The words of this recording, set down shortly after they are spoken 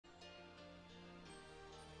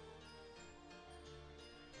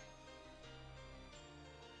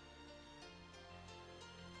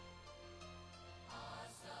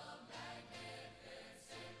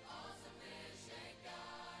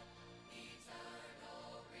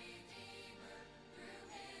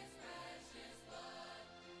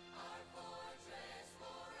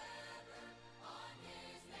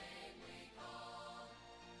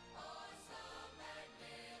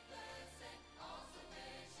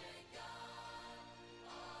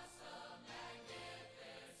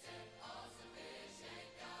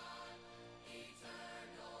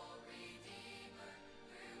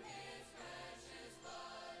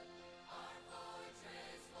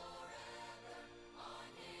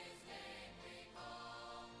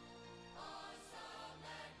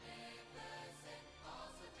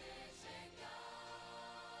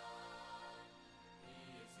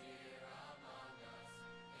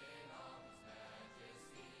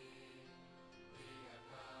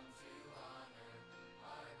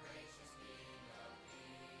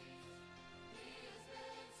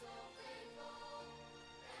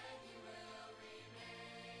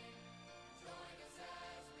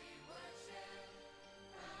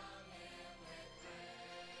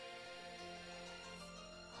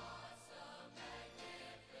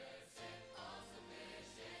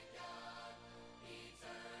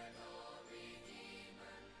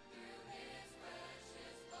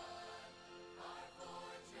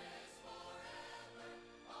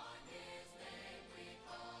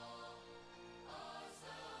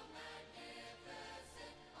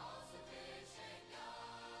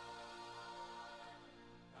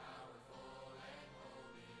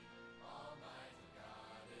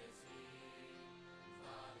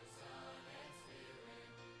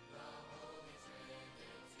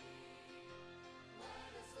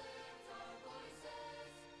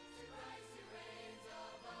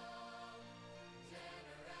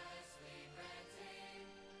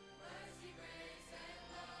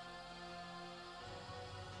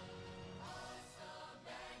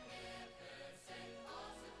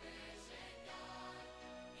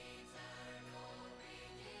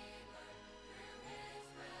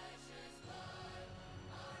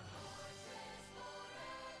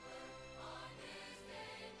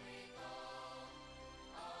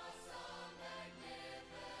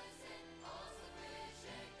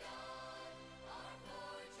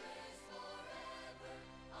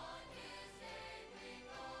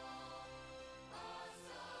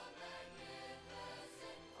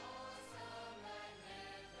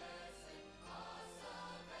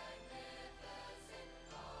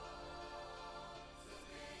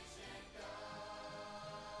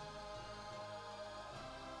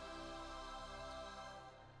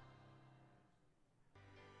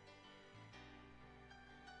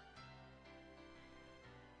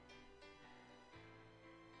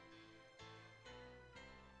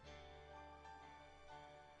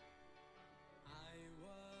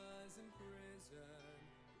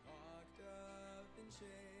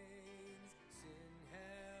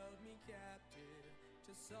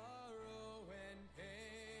to sorrow and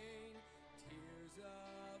pain, tears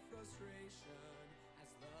of frustration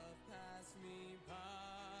as love passed me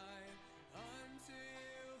by,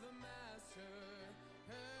 until the Master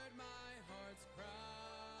heard my heart's cry.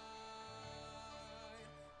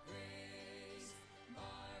 Grace,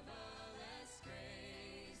 marvelous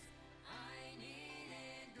grace, I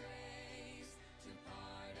needed grace to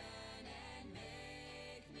pardon and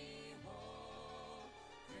make me whole.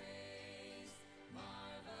 Grace,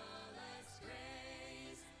 marvelous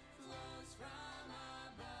grace, flows from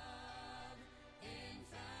above,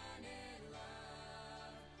 infinite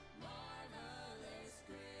love, marvelous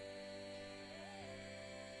grace.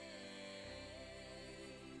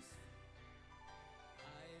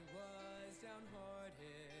 I was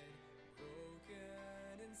downhearted,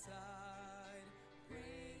 broken inside,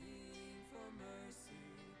 praying for mercy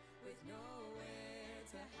with nowhere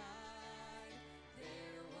to hide.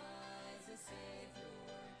 There was a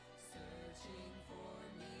Savior searching for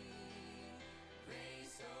me,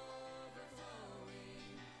 grace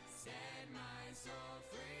overflowing set my soul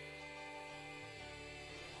free.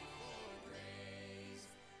 For grace,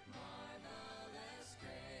 marvelous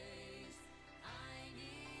grace, I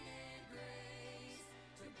needed grace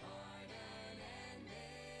to pardon and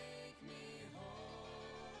make me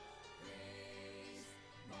whole. Grace,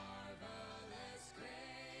 marvelous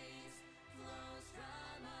grace, flows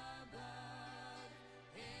from above,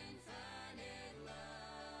 infinite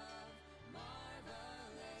love,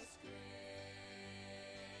 marvelous grace.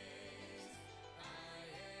 I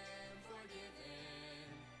am forgiven,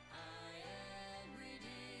 I am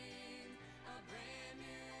redeemed, a brand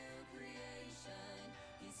new creation.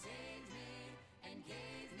 He saved me and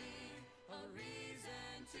gave me a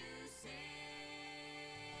reason to sing.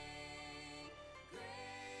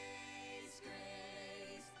 Grace,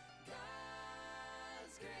 grace,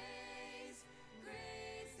 God's grace,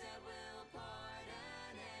 grace that will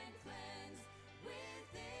pardon and cleanse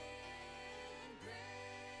within.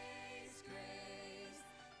 Grace, grace,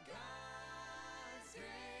 God's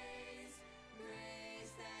grace,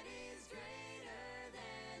 grace that is greater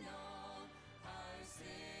than all our sin.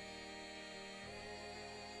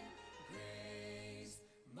 Grace,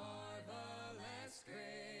 marvelous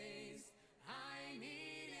grace, I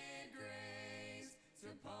needed grace to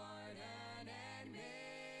pardon and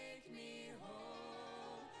make me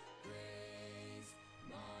whole. Grace,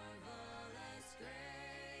 marvelous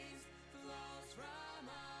grace, flows from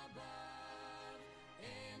above,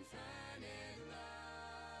 infinite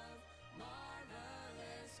love,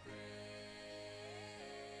 marvelous grace,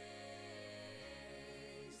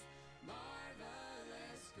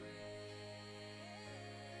 marvelous grace,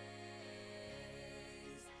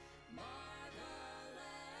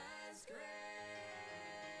 marvelous grace.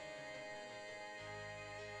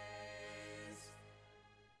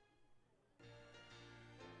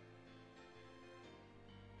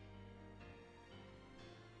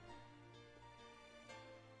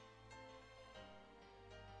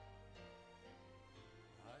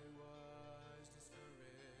 I was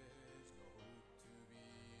discouraged, no hope to be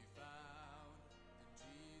found. Then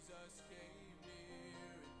Jesus came near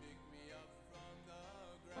and picked me up from the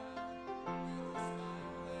ground. With a smile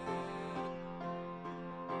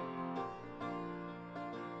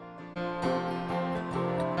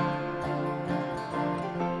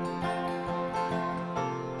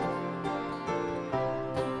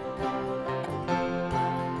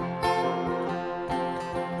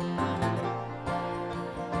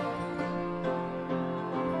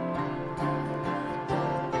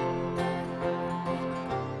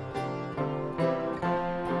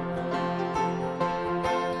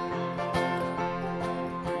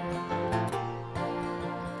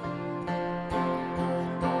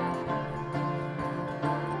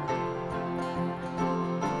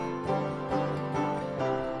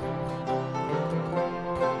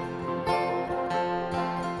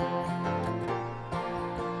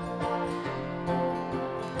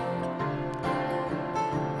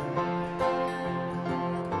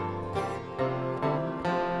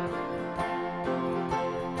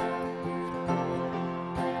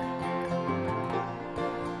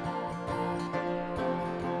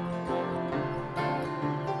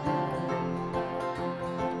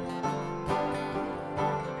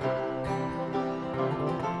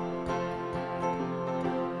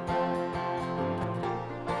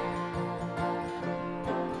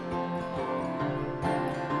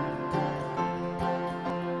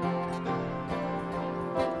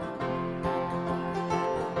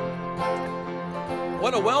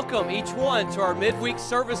want to welcome each one to our midweek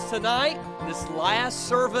service tonight, this last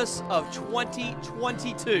service of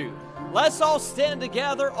 2022. Let's all stand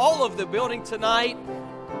together, all of the building tonight.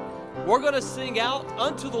 We're going to sing out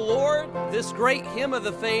unto the Lord this great hymn of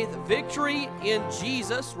the faith, Victory in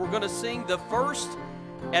Jesus. We're going to sing the first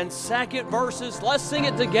and second verses. Let's sing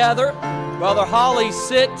it together. Brother Holly's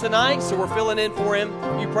sick tonight, so we're filling in for him.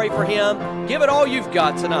 You pray for him. Give it all you've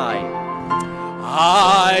got tonight.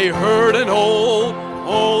 I heard an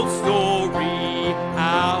old story,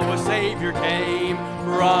 how a Savior came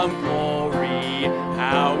from glory,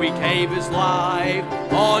 how he gave his life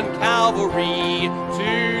on Calvary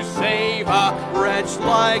to save a wretch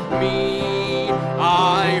like me.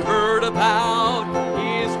 I heard about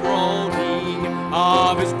his groaning,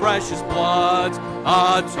 of his precious blood's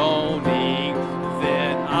atoning.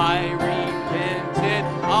 Then I repented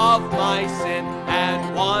of my sin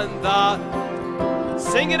and won the...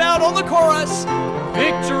 Sing it out on the chorus.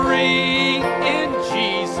 Victory in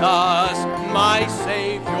Jesus, my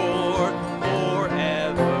Savior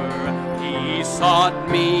forever. He sought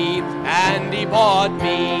me and he bought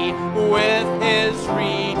me with his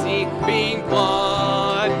redeeming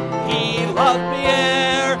blood. He loved me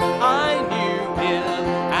ere I knew him,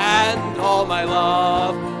 and all my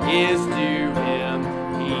love is due him.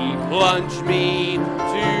 He plunged me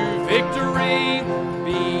to victory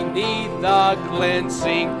beneath the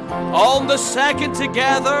cleansing. On the second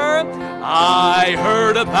together, I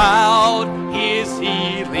heard about his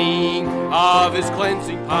healing, of his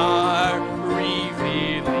cleansing power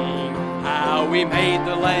revealing, how he made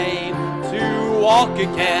the lame to walk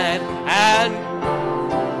again. And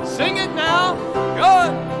sing it now.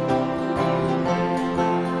 Good.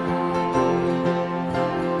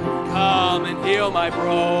 Come and heal my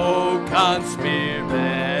broken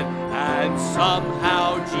spirit. And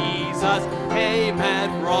somehow Jesus came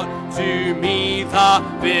and brought to me the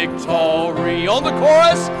victory. On the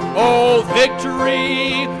chorus, oh,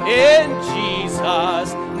 victory in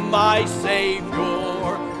Jesus, my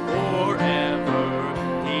Savior forever.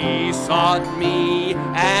 He sought me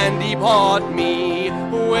and he bought me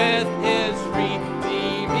with his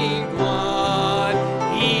redeeming blood.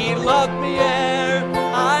 He loved me ere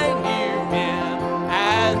I knew him,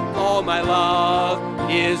 and all my love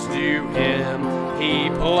is due him. He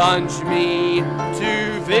plunged me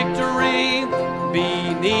to victory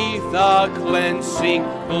beneath the cleansing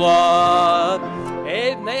blood.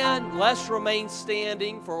 Amen. Let's remain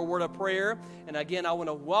standing for a word of prayer. And again, I want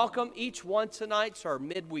to welcome each one tonight to our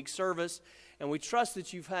midweek service. And we trust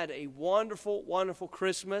that you've had a wonderful, wonderful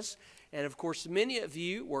Christmas. And of course, many of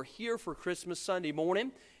you were here for Christmas Sunday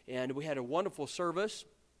morning. And we had a wonderful service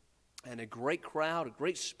and a great crowd, a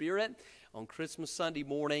great spirit on Christmas Sunday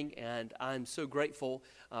morning, and I'm so grateful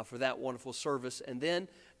for that wonderful service. And then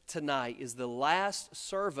tonight is the last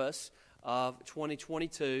service of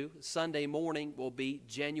 2022. Sunday morning will be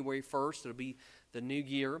January 1st. It'll be the new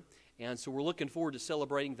year, and so we're looking forward to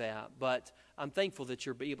celebrating that. But I'm thankful that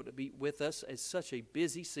you're able to be with us. It's such a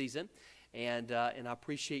busy season, and I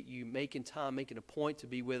appreciate you making time, making a point to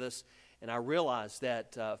be with us. And I realize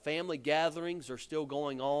that family gatherings are still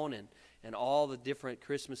going on, and all the different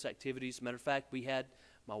Christmas activities. Matter of fact,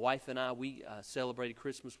 my wife and I, we celebrated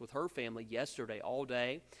Christmas with her family yesterday all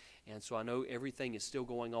day. And so I know everything is still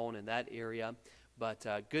going on in that area. But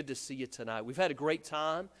good to see you tonight. We've had a great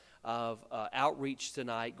time of outreach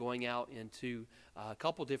tonight, going out into a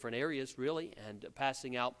couple different areas, really, and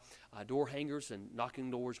passing out door hangers and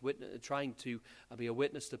knocking doors, trying to be a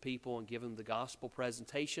witness to people and give them the gospel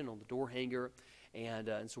presentation on the door hanger.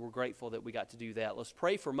 And so we're grateful that we got to do that. Let's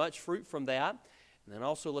pray for much fruit from that. And then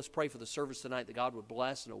also let's pray for the service tonight that God would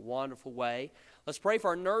bless in a wonderful way. Let's pray for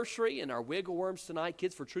our nursery and our Wiggle Worms tonight,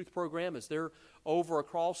 Kids for Truth program, as they're over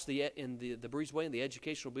across in the breezeway in the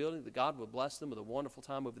educational building, that God would bless them with a wonderful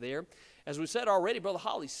time over there. As we said already, Brother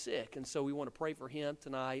Holly's sick, and so we want to pray for him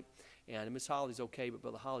tonight. And Miss Holly's okay, but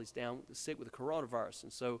Brother Holly's down sick with the coronavirus,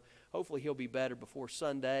 and so hopefully he'll be better before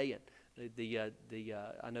Sunday. And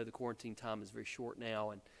I know the quarantine time is very short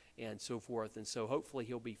now, and so forth, and so hopefully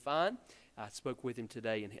he'll be fine. I spoke with him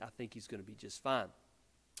today, and I think he's going to be just fine.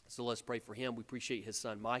 So let's pray for him. We appreciate his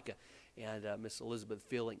son Micah and Miss Elizabeth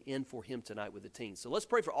filling in for him tonight with the teens. So let's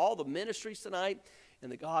pray for all the ministries tonight,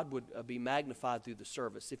 and that God would be magnified through the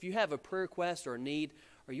service. If you have a prayer request or a need,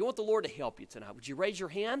 or you want the Lord to help you tonight, would you raise your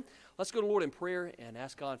hand? Let's go to the Lord in prayer and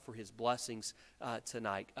ask God for his blessings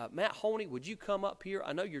tonight. Matt Honey, would you come up here?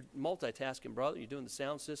 I know you're multitasking, brother. You're doing the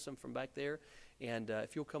sound system from back there. And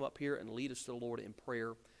if you'll come up here and lead us to the Lord in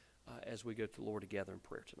prayer as we go to the Lord together in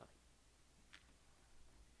prayer tonight.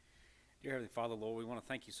 Dear Heavenly Father, Lord, we want to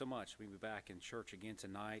thank you so much. We'll be back in church again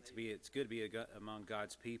tonight. It's good to be among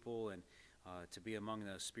God's people, and to be among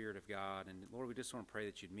the Spirit of God. And Lord, we just want to pray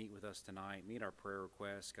that you'd meet with us tonight, meet our prayer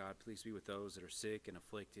requests. God, please be with those that are sick and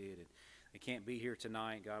afflicted and they can't be here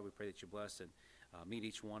tonight. God, we pray that you bless and meet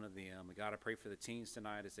each one of them. And God, I pray for the teens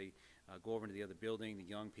tonight as they go over into the other building, the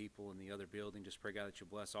young people in the other building. Just pray, God, that you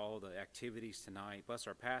bless all the activities tonight. Bless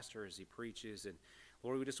our pastor as he preaches. And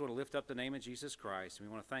Lord, we just want to lift up the name of Jesus Christ. And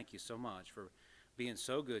we want to thank you so much for being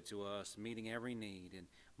so good to us, meeting every need, and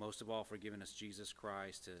most of all for giving us Jesus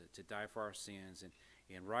Christ to die for our sins and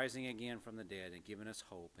rising again from the dead and giving us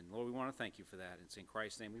hope. And Lord, we want to thank you for that. It's in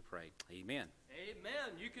Christ's name we pray. Amen.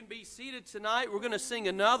 Amen. You can be seated tonight. We're going to sing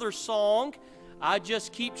another song, I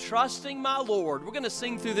Just Keep Trusting My Lord. We're going to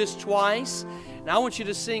sing through this twice, and I want you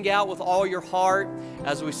to sing out with all your heart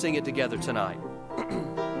as we sing it together tonight.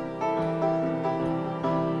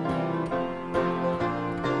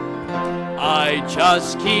 I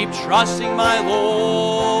just keep trusting my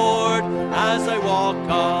Lord as I walk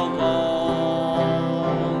along.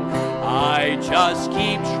 I just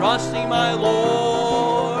keep trusting my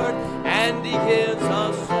Lord, and He gives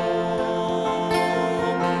us song.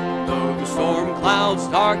 Though the storm clouds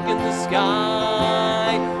darken the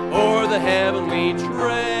sky or the heavenly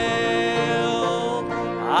trail,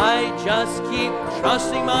 I just keep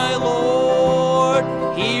trusting my Lord.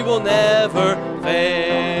 He will never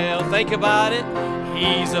fail. Think about it.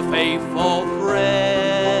 He's a faithful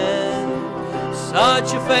friend,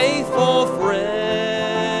 such a faithful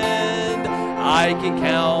friend. I can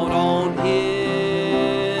count on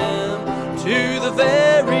Him to the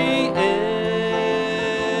very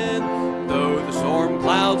end. Though the storm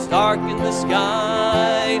clouds darken the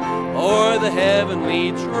sky or the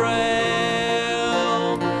heavenly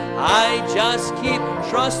trail, I just keep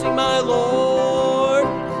trusting my Lord.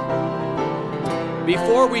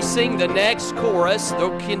 Before we sing the next chorus,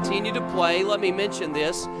 they'll continue to play. Let me mention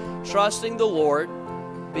this. Trusting the Lord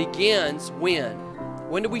begins when?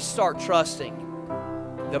 When do we start trusting?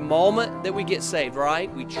 The moment that we get saved,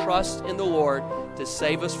 right? We trust in the Lord to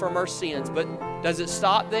save us from our sins. But does it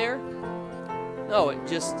stop there? No, it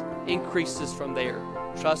just increases from there.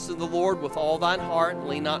 Trust in the Lord with all thine heart and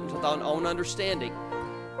lean not into thine own understanding.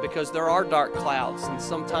 Because there are dark clouds, and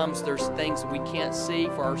sometimes there's things that we can't see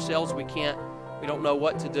for ourselves. We don't know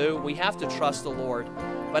what to do. We have to trust the Lord.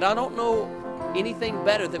 But I don't know anything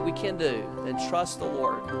better that we can do than trust the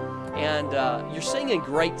Lord. And you're singing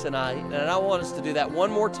great tonight, and I want us to do that one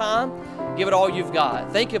more time. Give it all you've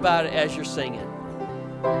got. Think about it as you're singing.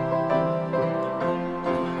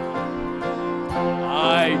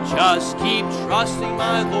 I just keep trusting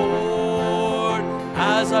my Lord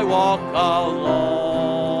as I walk along.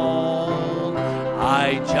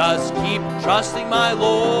 I just keep trusting my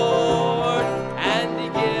Lord, and He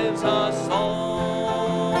gives us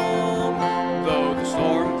song. Though the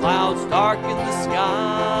storm clouds darken the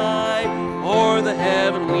sky or the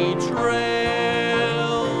heavenly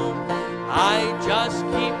trail, I just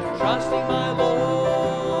keep trusting my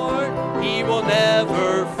Lord. He will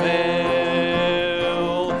never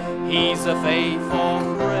fail. He's a faithful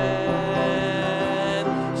friend,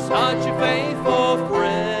 such a faithful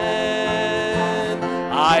friend.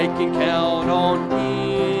 I can count on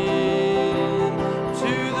Him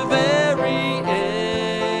to the very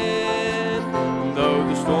end. Though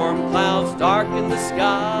the storm clouds darken the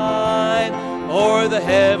sky or the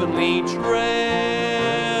heavenly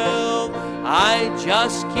trail, I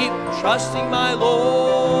just keep trusting my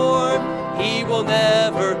Lord. He will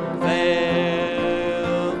never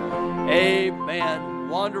fail. Amen.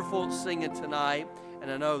 Wonderful singing tonight,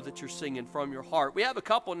 and I know that you're singing from your heart. We have a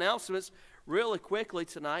couple announcements really quickly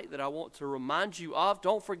tonight that I want to remind you of.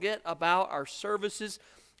 Don't forget about our services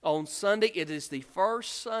on Sunday. It is the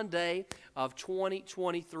first Sunday of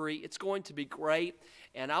 2023. It's going to be great,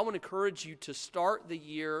 and I want to encourage you to start the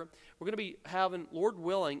year. We're going to be having, Lord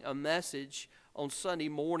willing, a message on Sunday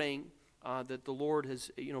morning that the Lord has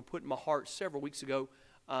put in my heart several weeks ago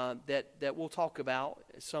that we'll talk about,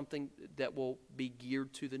 something that will be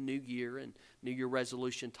geared to the new year and New Year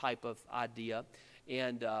resolution type of idea.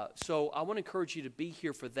 And so I want to encourage you to be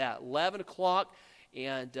here for that, 11 o'clock.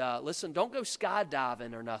 And listen, don't go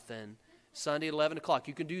skydiving or nothing Sunday at 11 o'clock.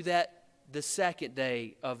 You can do that the second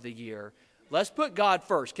day of the year. Let's put God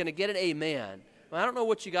first. Can I get an amen? Well, I don't know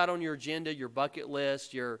what you got on your agenda, your bucket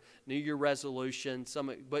list, your New Year resolution,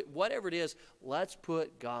 but whatever it is, let's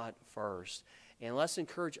put God first. And let's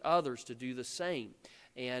encourage others to do the same.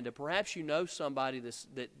 And perhaps you know somebody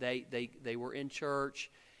that they were in church.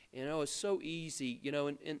 It's so easy,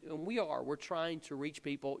 and we're trying to reach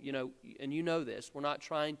people, and you know this. We're not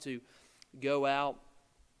trying to go out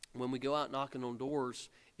when we go out knocking on doors,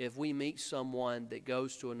 if we meet someone that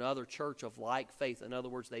goes to another church of like faith, in other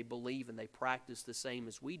words, they believe and they practice the same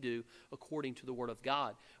as we do according to the Word of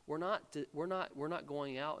God, we're not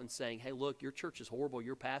going out and saying, hey, look, your church is horrible,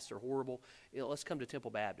 your pastor horrible, let's come to Temple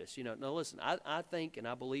Baptist. No, listen, I think and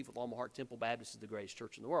I believe with all my heart Temple Baptist is the greatest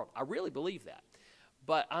church in the world. I really believe that.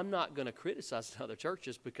 But I'm not going to criticize other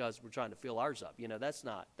churches because we're trying to fill ours up. That's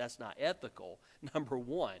not ethical, number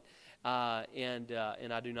one. And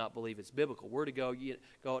I do not believe it's biblical. We're to go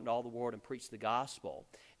out into all the world and preach the gospel.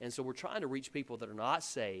 And so we're trying to reach people that are not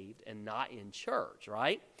saved and not in church,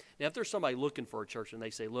 right? Now, if there's somebody looking for a church and they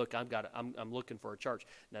say, look, I'm looking for a church,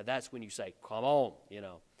 now that's when you say, come on,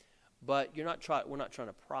 But we're not trying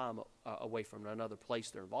to pry them away from another place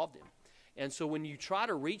they're involved in. And so when you try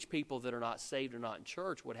to reach people that are not saved or not in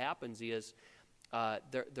church, what happens is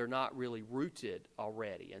they're not really rooted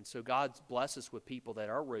already. And so God blesses us with people that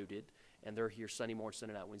are rooted, and they're here Sunday morning,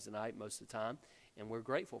 Sunday night, Wednesday night most of the time, and we're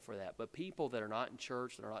grateful for that. But people that are not in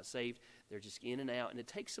church, that are not saved, they're just in and out, and it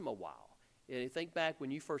takes them a while. And think back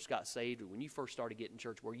when you first got saved or when you first started getting to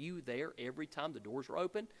church, were you there every time the doors were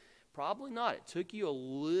open? Probably not. It took you a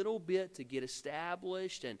little bit to get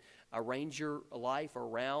established and arrange your life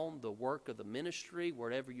around the work of the ministry,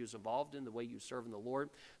 whatever you was involved in, the way you were serving the Lord.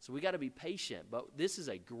 So we got to be patient. But this is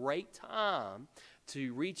a great time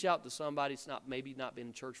to reach out to somebody that's maybe not been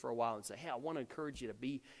in church for a while and say, hey, I want to encourage you to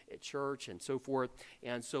be at church and so forth.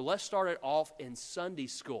 And so let's start it off in Sunday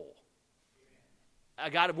school. I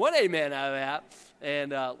got one amen out of that.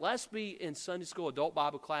 And let's be in Sunday school, adult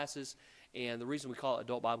Bible classes. And the reason we call it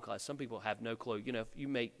adult Bible class, some people have no clue.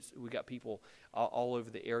 We got people all over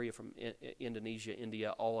the area from Indonesia,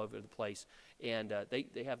 India, all over the place, and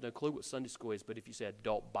they have no clue what Sunday school is. But if you say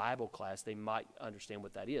adult Bible class, they might understand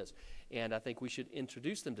what that is. And I think we should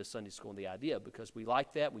introduce them to Sunday school and the idea because we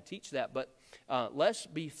like that, we teach that. But let's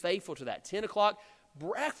be faithful to that. 10 o'clock.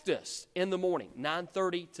 Breakfast in the morning,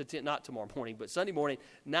 9:30 to 10, not tomorrow morning, but Sunday morning,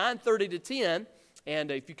 9:30 to 10.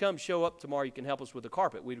 And if you come show up tomorrow, you can help us with the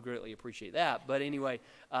carpet. We'd greatly appreciate that. But anyway,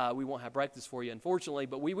 we won't have breakfast for you, unfortunately.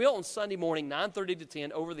 But we will on Sunday morning, 9:30 to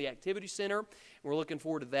 10, over the Activity Center. We're looking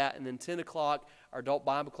forward to that. And then 10 o'clock, our adult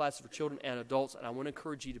Bible classes for children and adults. And I want to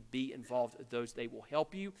encourage you to be involved in those. They will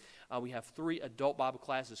help you. We have 3 adult Bible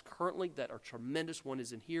classes currently that are tremendous. One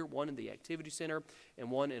is in here, one in the Activity Center,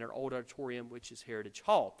 and one in our old auditorium, which is Heritage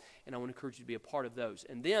Hall. And I want to encourage you to be a part of those.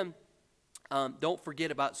 And then don't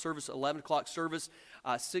forget about service, 11 o'clock service,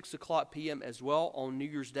 6 o'clock p.m. as well on New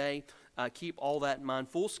Year's Day. Keep all that in mind.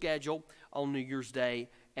 Full schedule on New Year's Day.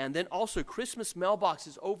 And then also Christmas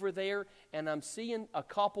mailboxes over there, and I'm seeing a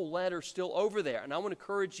couple letters still over there. And I want to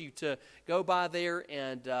encourage you to go by there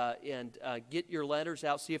and get your letters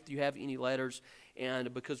out, see if you have any letters.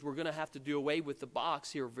 And because we're going to have to do away with the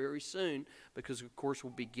box here very soon because, of course,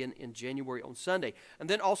 we'll begin in January on Sunday. And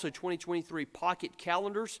then also 2023 pocket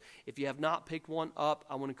calendars. If you have not picked one up,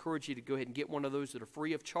 I want to encourage you to go ahead and get one of those that are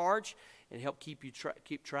free of charge and help keep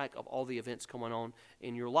track of all the events going on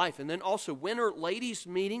in your life. And then also Winter Ladies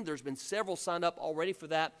Meeting. There's been several signed up already for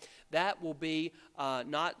that. That will be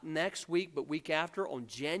not next week but week after on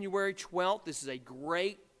January 12th. This is a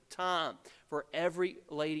great time for every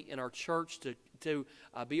lady in our church to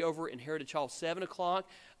be over in Heritage Hall, 7 o'clock.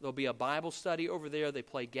 There'll be a Bible study over there. They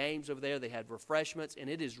play games over there. They had refreshments, and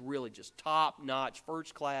it is really just top-notch,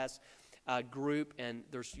 first-class group, and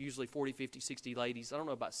there's usually 40, 50, 60 ladies. I don't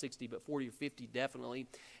know about 60, but 40 or 50 definitely.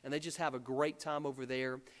 And they just have a great time over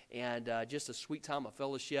there and just a sweet time of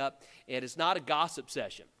fellowship. And it's not a gossip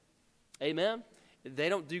session. Amen? They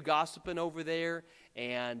don't do gossiping over there,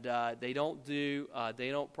 and they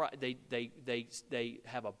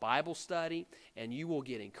have a Bible study, and you will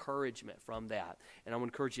get encouragement from that. And I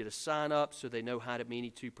want to encourage you to sign up so they know how to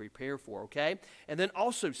prepare for, okay? And then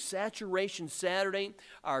also Saturation Saturday.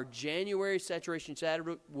 Our January Saturation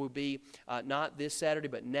Saturday will be not this Saturday,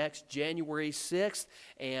 but next January 6th.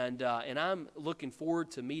 And I'm looking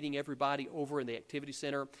forward to meeting everybody over in the Activity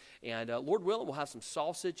Center. And Lord willing, we'll have some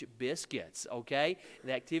sausage biscuits, okay, in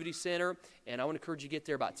the Activity Center. And I want to encourage you to get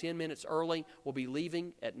there about 10 minutes early. We'll be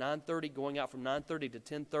leaving at 9:30, going out from 9:30 to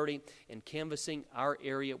 10:30, and canvassing our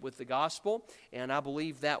area with the gospel. And I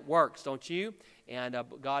believe that works, don't you? And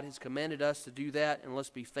God has commanded us to do that, and let's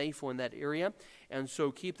be faithful in that area. And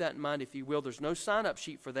so keep that in mind, if you will. There's no sign-up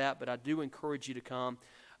sheet for that, but I do encourage you to come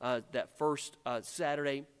that first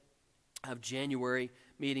Saturday of January,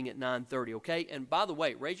 meeting at 9:30, okay? And by the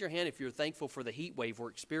way, raise your hand if you're thankful for the heat wave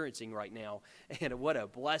we're experiencing right now. And what a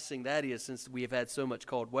blessing that is since we have had so much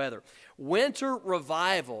cold weather. Winter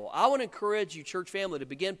revival. I want to encourage you, church family, to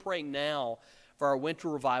begin praying now for our winter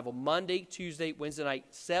revival. Monday, Tuesday, Wednesday night,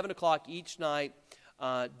 7 o'clock each night.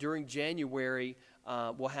 during January,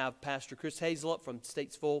 we'll have Pastor Chris Hazelup from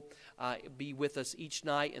Statesville be with us each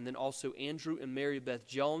night, and then also Andrew and Mary Beth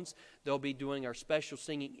Jones. They'll be doing our special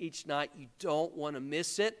singing each night. You don't want to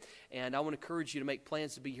miss it, and I want to encourage you to make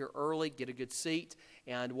plans to be here early, get a good seat,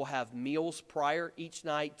 and we'll have meals prior each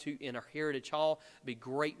night in our Heritage Hall. It'll be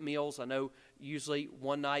great meals. I know usually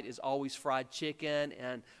one night is always fried chicken,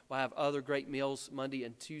 and we'll have other great meals Monday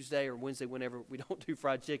and Tuesday or Wednesday whenever we don't do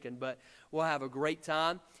fried chicken, but we'll have a great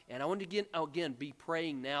time. And I want to again be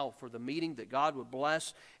praying now for the meeting that God would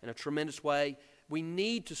bless in a tremendous way. We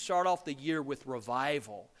need to start off the year with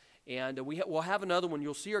revival. And we'll have another one.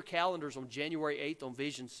 You'll see our calendars on January 8th on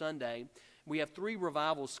Vision Sunday. We have 3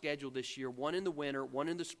 revivals scheduled this year, one in the winter, one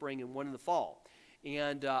in the spring, and one in the fall.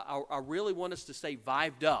 And I really want us to stay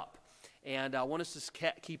vived up. And I want us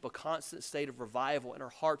to keep a constant state of revival in our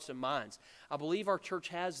hearts and minds. I believe our church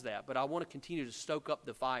has that, but I want to continue to stoke up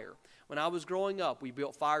the fire. When I was growing up, we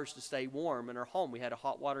built fires to stay warm in our home. We had a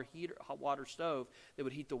hot water stove that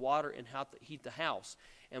would heat the water and heat the house.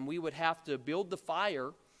 And we would have to build the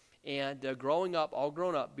fire, and all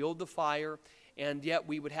grown up, build the fire, and yet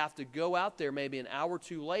we would have to go out there maybe an hour or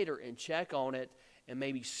two later and check on it, and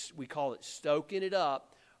maybe we call it stoking it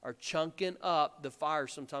up, or chunking up the fire.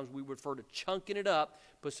 Sometimes we refer to chunking it up,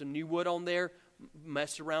 put some new wood on there,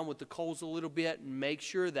 mess around with the coals a little bit, and make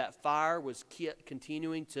sure that fire was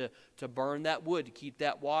continuing to burn that wood, to keep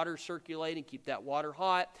that water circulating, keep that water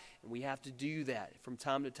hot. And we have to do that from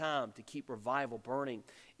time to time to keep revival burning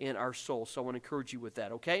in our soul. So I want to encourage you with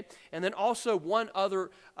that, okay? And then also one other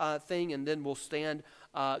thing, and then we'll stand.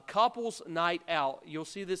 Couples night out. You'll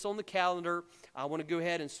see this on the calendar. I want to go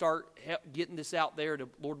ahead and start getting this out there to,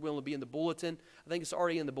 Lord willing, to be in the bulletin. I think it's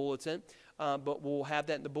already in the bulletin, but we'll have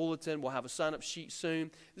that in the bulletin. We'll have a sign-up sheet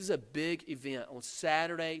soon. This is a big event on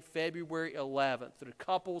Saturday, February 11th, the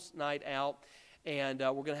couples night out, and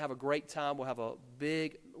we're going to have a great time. We'll have a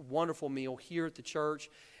big, wonderful meal here at the church,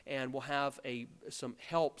 and we'll have some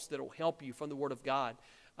helps that will help you from the Word of God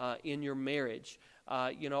in your marriage.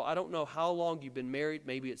 I don't know how long you've been married.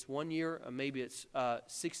 Maybe it's 1 year, or maybe it's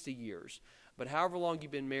 60 years. But however long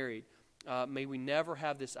you've been married, may we never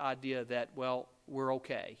have this idea that, well, we're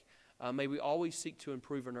okay. May we always seek to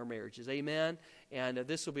improve in our marriages. Amen? And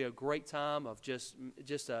this will be a great time of just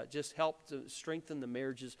help to strengthen the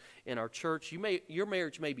marriages in our church. Your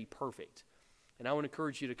marriage may be perfect. And I want to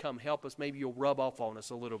encourage you to come help us. Maybe you'll rub off on us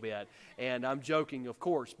a little bit. And I'm joking, of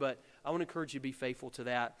course, but I want to encourage you to be faithful to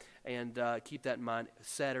that and keep that in mind.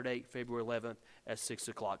 Saturday, February 11th at 6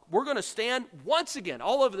 o'clock. We're going to stand once again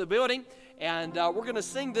all over the building, and we're going to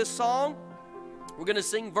sing this song. We're going to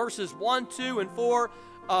sing verses 1, 2, and 4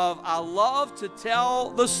 of I Love to Tell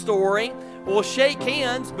the Story. We'll shake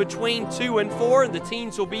hands between 2 and 4, and the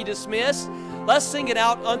teens will be dismissed. Let's sing it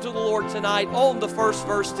out unto the Lord tonight on the first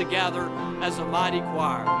verse together as a mighty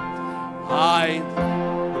choir. I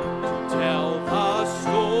tell the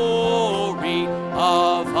story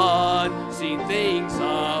of unseen things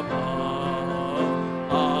above,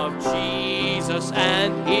 of Jesus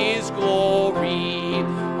and His glory,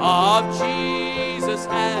 of Jesus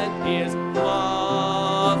and His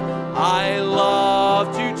love. I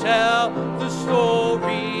love to tell the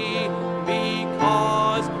story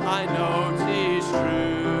because I know 'tis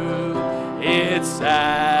true. It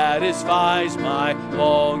satisfies my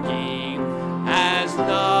longing as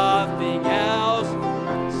nothing else.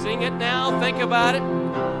 Sing it now, think about it.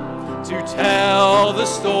 To tell the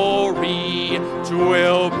story,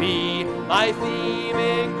 'twill be my theme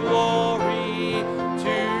in glory.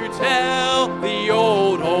 To tell the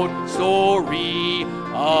old story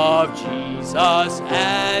of Jesus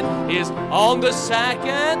and His. On the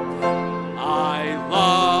second, I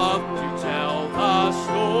love to tell the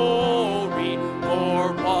story,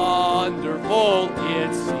 more wonderful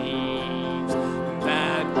it seems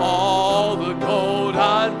than all the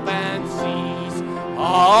golden fancies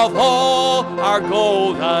of all our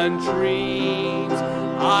golden dreams.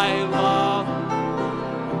 I love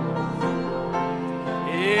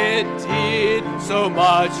it, did so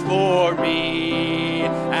much for me,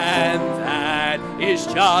 and that is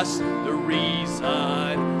just the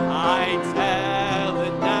reason I tell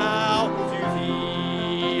it now to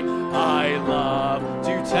thee. I love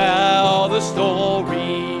to tell the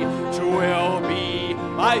story, 'twill be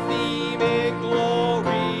my theme in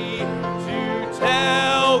glory, to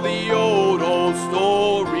tell the old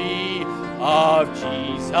story of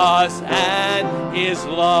Jesus and His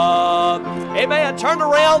love. Amen. Turn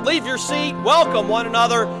around, leave your seat, welcome one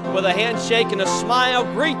another with a handshake and a smile.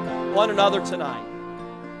 Greet one another tonight.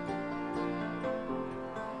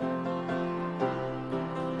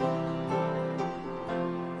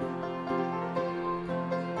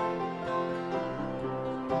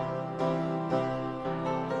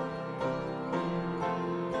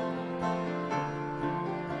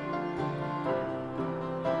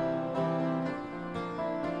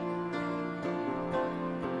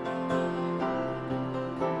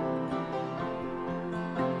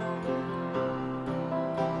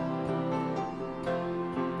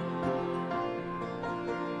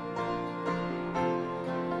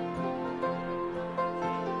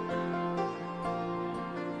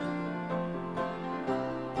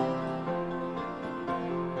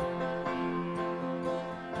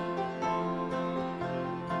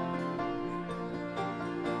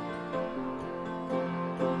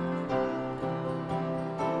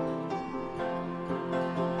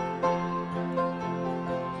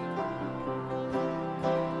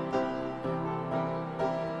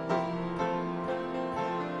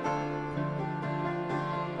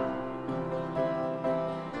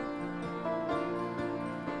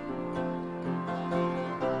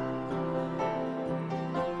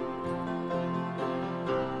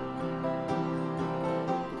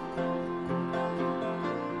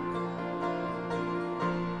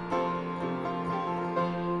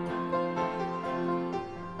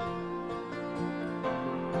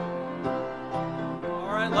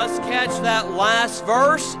 right, let's catch that last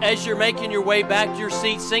verse as you're making your way back to your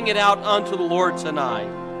seat. Sing it out unto the Lord tonight.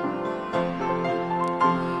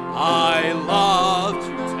 I love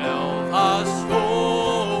to tell the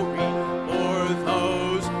story for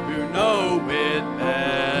those who know it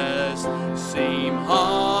best. Seem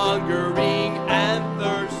hungering and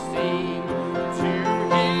thirsting to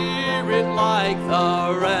hear it like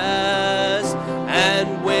the rest.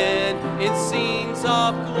 And when in scenes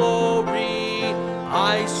of glory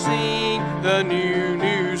I sing the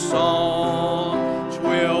new song,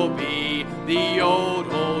 'twill be the old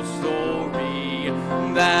story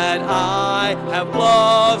that I have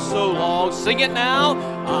loved so long. Sing it now.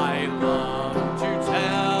 I love to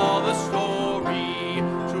tell the story,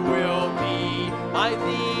 'twill be my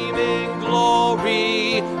theme in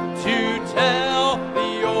glory, to tell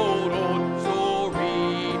the old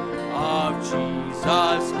story of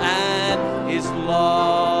Jesus and His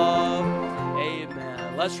love.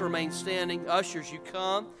 Amen. Let's remain standing. Ushers, you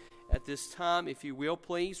come at this time, if you will,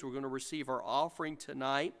 please. We're going to receive our offering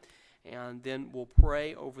tonight, and then we'll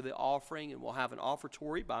pray over the offering, and we'll have an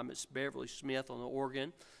offertory by Miss Beverly Smith on the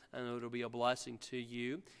organ, and it'll be a blessing to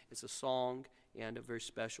you. It's a song and a very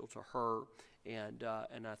special to her, and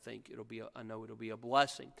I think I know it'll be a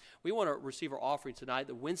blessing. We want to receive our offering tonight.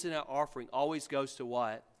 The Wednesday night offering always goes to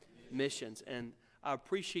what? Missions. And I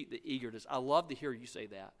appreciate the eagerness. I love to hear you say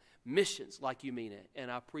that. Missions, like you mean it,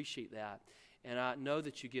 and I appreciate that. And I know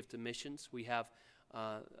that you give to missions. We have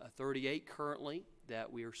 38 currently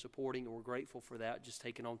that we are supporting, and we're grateful for that, just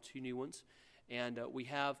taking on 2 new ones. And we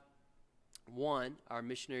have one, our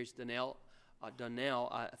missionaries, Donnell,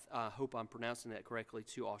 I hope I'm pronouncing that correctly,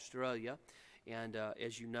 to Australia. And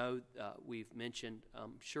as you know, we've mentioned,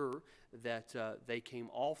 I'm sure, that they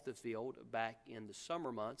came off the field back in the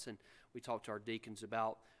summer months, and we talked to our deacons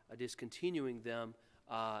about discontinuing them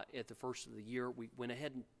at the first of the year. We went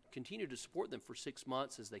ahead and continued to support them for 6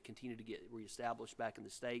 months as they continue to get reestablished back in the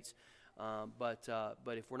States. But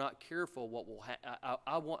if we're not careful, what will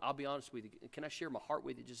I'll be honest with you. Can I share my heart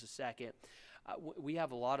with you just a second? We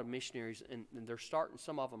have a lot of missionaries, and they're starting.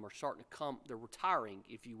 Some of them are starting to come. They're retiring,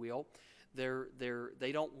 if you will.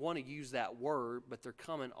 They don't want to use that word, but they're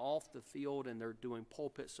coming off the field and they're doing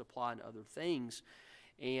pulpit supply and other things.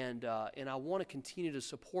 And I want to continue to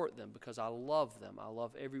support them because I love them. I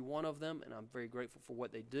love every one of them, and I'm very grateful for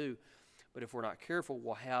what they do. But if we're not careful,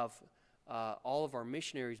 we'll have all of our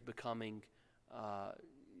missionaries becoming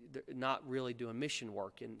not really doing mission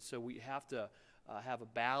work. And so we have to have a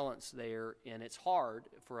balance there, and it's hard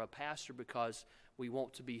for a pastor because we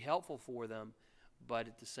want to be helpful for them, but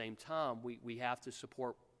at the same time, we have to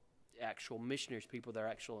support actual missionaries, people that are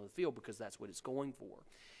actually in the field, because that's what it's going for.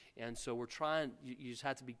 And so we're trying, you just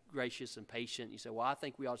have to be gracious and patient. You say, well, I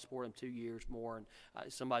think we ought to support them 2 years more. And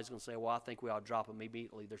somebody's going to say, well, I think we ought to drop them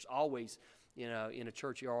immediately. There's always, in a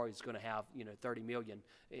church, you're always going to have, 30 million.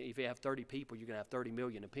 If you have 30 people, you're going to have 30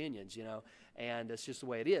 million opinions, and that's just the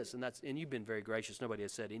way it is. And you've been very gracious. Nobody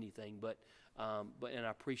has said anything, but I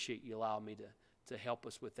appreciate you allowing me to help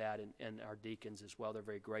us with that, and our deacons as well. They're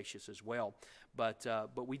very gracious as well. But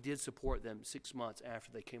we did support them 6 months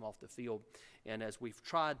after they came off the field. And as we've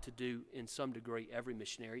tried to do in some degree, every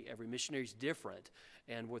missionary is different,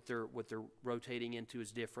 and what they're rotating into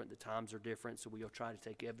is different. The times are different, so we'll try to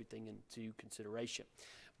take everything into consideration.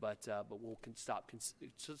 But we'll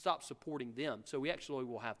stop supporting them. So we actually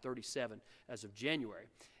will have 37 as of January,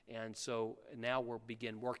 and so now we'll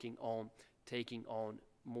begin working on taking on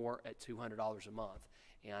more at $200 a month,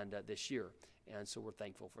 and this year. And so we're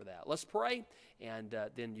thankful for that. Let's pray, and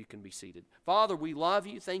then you can be seated. Father, we love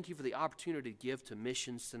you. Thank you for the opportunity to give to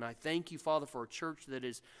missions tonight. Thank you, Father, for a church that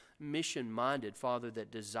is mission-minded, Father,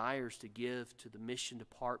 that desires to give to the mission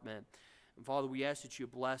department. And Father, we ask that you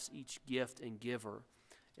bless each gift and giver.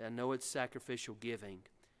 And I know it's sacrificial giving,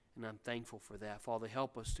 and I'm thankful for that. Father,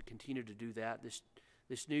 help us to continue to do that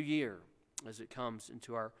this new year as it comes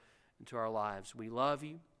into our lives. We love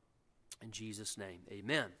you. In Jesus' name,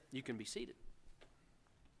 amen. You can be seated.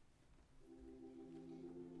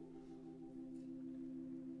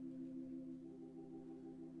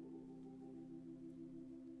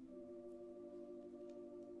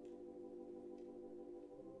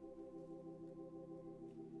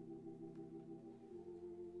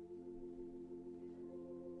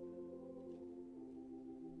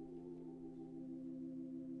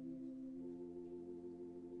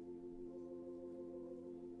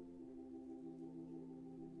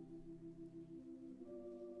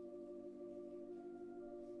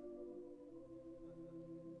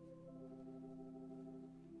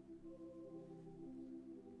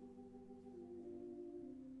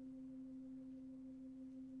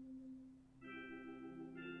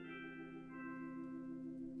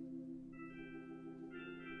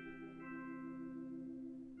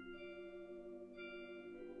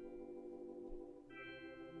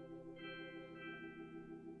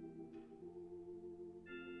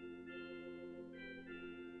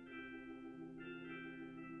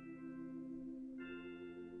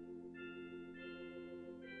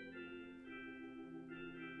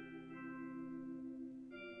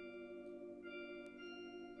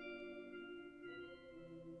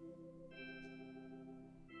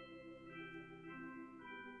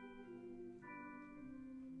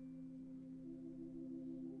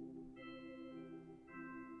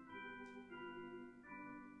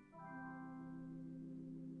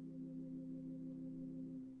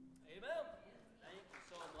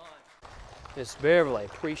 Miss Beverly,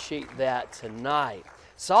 appreciate that tonight.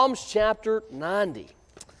 Psalms chapter 90.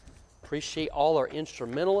 Appreciate all our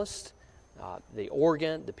instrumentalists, the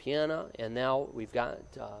organ, the piano, and now we've got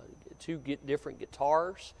two different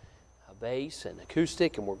guitars, a bass and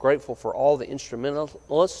acoustic, and we're grateful for all the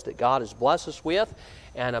instrumentalists that God has blessed us with.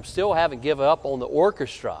 And I still haven't given up on the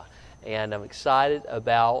orchestra, and I'm excited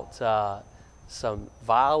about some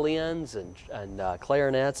violins and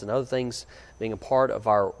clarinets and other things being a part of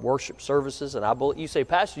our worship services. And you say,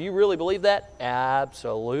 Pastor, you really believe that?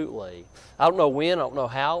 Absolutely. I don't know when, I don't know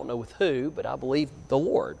how, I don't know with who, but I believe the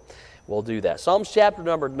Lord will do that. Psalms chapter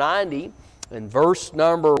number 90 and verse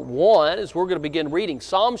number 1 is we're going to begin reading.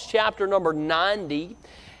 Psalms chapter number 90.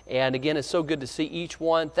 And again, it's so good to see each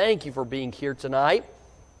one. Thank you for being here tonight.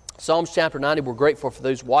 Psalms chapter 90, we're grateful for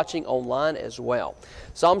those watching online as well.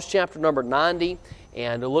 Psalms chapter number 90,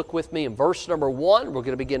 and look with me in verse number 1. We're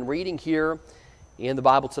going to begin reading here in the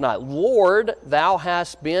Bible tonight. Lord, Thou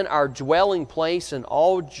hast been our dwelling place in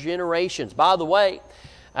all generations. By the way,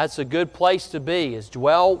 that's a good place to be, is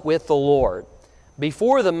dwell with the Lord.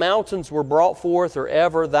 Before the mountains were brought forth, or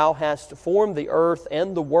ever Thou hast formed the earth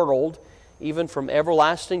and the world, even from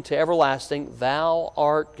everlasting to everlasting, Thou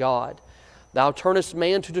art God. Thou turnest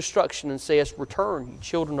man to destruction and sayest, Return, ye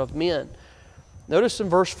children of men. Notice in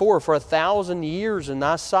verse 4, For 1,000 years in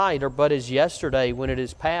thy sight are but as yesterday when it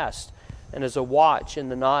is past, and as a watch in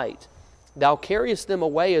the night. Thou carriest them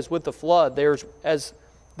away as with the flood. They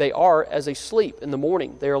are as a sleep in the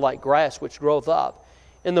morning. They are like grass which groweth up.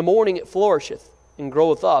 In the morning it flourisheth and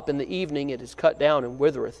groweth up. In the evening it is cut down and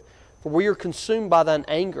withereth. For we are consumed by thine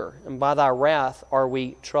anger, and by thy wrath are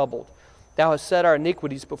we troubled. Thou hast set our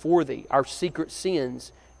iniquities before thee, our secret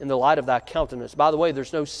sins in the light of thy countenance. By the way,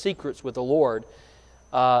 there's no secrets with the Lord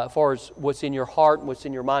as far as what's in your heart and what's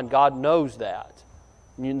in your mind. God knows that.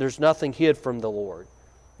 There's nothing hid from the Lord.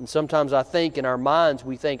 And sometimes I think in our minds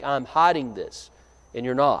we think, I'm hiding this, and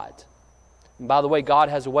you're not. And by the way, God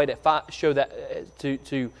has a way to show that,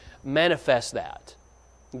 to manifest that.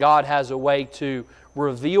 God has a way to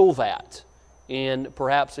reveal that in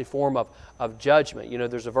perhaps a form of judgment. You know,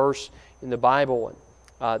 there's a verse in the Bible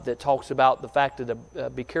that talks about the fact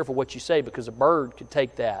that be careful what you say, because a bird could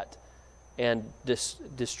take that and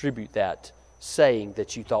distribute that saying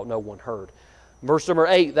that you thought no one heard. Verse number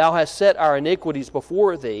 8, Thou hast set our iniquities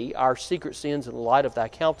before thee, our secret sins in the light of thy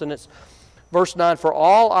countenance. Verse 9, For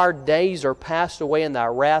all our days are passed away in thy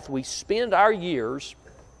wrath. We spend our years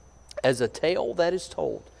as a tale that is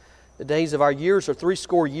told. The days of our years are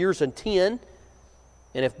 80 years and 10.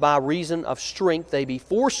 And if by reason of strength they be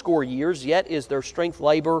 80 years, yet is their strength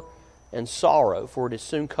labor and sorrow, for it is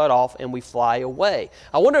soon cut off, and we fly away.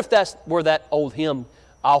 I wonder if that's where that old hymn,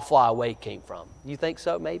 I'll Fly Away, came from. You think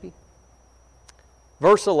so, maybe?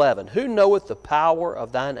 Verse 11, Who knoweth the power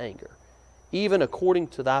of thine anger? Even according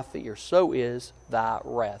to thy fear, so is thy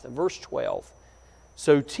wrath. And verse 12,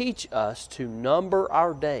 So teach us to number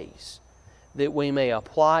our days, that we may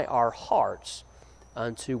apply our hearts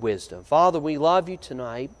unto wisdom. Father, we love you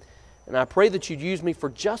tonight, and I pray that you'd use me for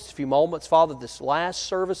just a few moments, Father, this last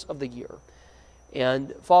service of the year.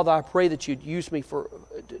 And Father, I pray that you'd use me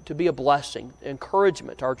to be a blessing,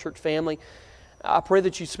 encouragement to our church family. I pray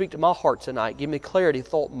that you speak to my heart tonight. Give me clarity,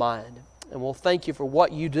 thought, mind. And we'll thank you for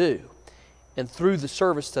what you do and through the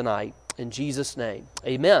service tonight. In Jesus' name,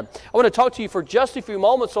 amen. I want to talk to you for just a few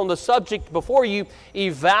moments on the subject before you,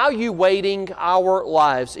 evaluating our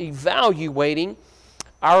lives. Evaluating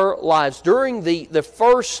our lives. During the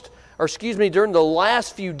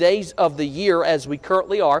last few days of the year as we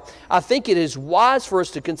currently are, I think it is wise for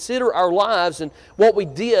us to consider our lives and what we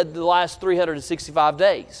did the last 365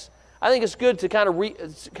 days. I think it's good to kind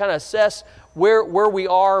of assess where we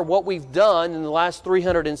are, what we've done in the last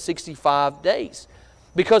 365 days.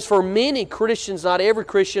 Because for many Christians, not every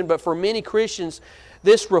Christian, but for many Christians,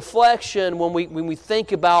 this reflection, when we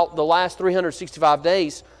think about the last 365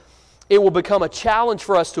 days, it will become a challenge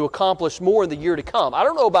for us to accomplish more in the year to come. I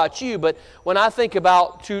don't know about you, but when I think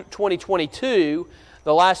about 2022,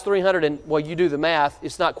 the last you do the math,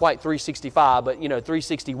 it's not quite 365, but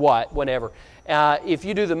 360 what, whatever. If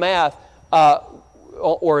you do the math,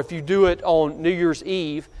 or if you do it on New Year's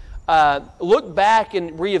Eve, look back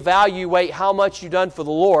and reevaluate how much you've done for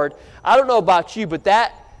the Lord. I don't know about you, but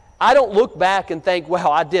I don't look back and think,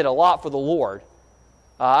 wow, I did a lot for the Lord.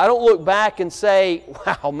 I don't look back and say,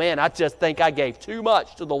 wow, man, I just think I gave too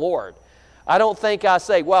much to the Lord. I don't think I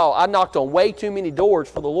say, well, I knocked on way too many doors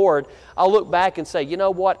for the Lord. I'll look back and say, you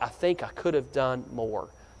know what? I think I could have done more.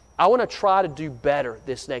 I want to try to do better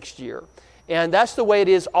this next year. And that's the way it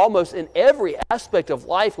is almost in every aspect of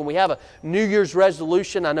life when we have a New Year's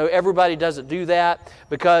resolution. I know everybody doesn't do that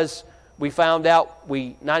because we found out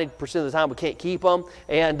 90% of the time we can't keep them,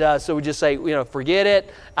 and so we just say, forget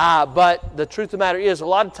it. But the truth of the matter is, a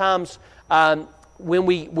lot of times when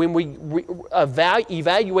we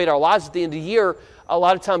evaluate our lives at the end of the year, a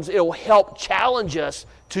lot of times it'll help challenge us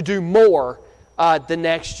to do more the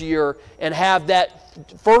next year and have that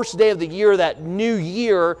first day of the year, that new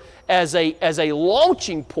year, as a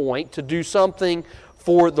launching point to do something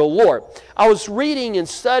for the Lord. I was reading and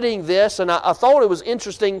studying this, and I thought it was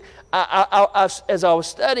interesting. As I was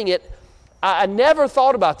studying it, I never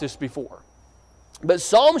thought about this before. But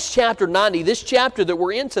Psalms chapter 90, this chapter that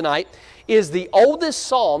we're in tonight, is the oldest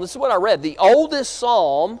psalm. This is what I read. The oldest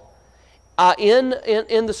psalm in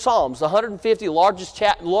the Psalms, the 150 largest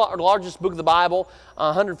book of the Bible,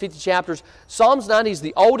 150 chapters. Psalms 90 is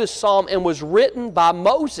the oldest psalm and was written by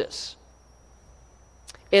Moses.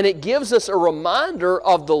 And it gives us a reminder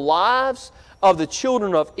of the lives of the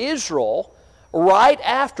children of Israel right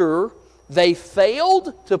after they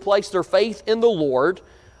failed to place their faith in the Lord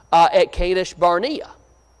at Kadesh Barnea.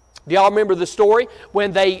 Do y'all remember the story?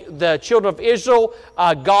 When the children of Israel,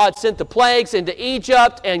 God sent the plagues into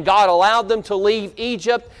Egypt, and God allowed them to leave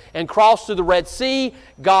Egypt and cross through the Red Sea.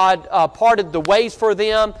 God parted the ways for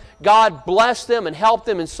them. God blessed them and helped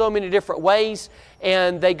them in so many different ways.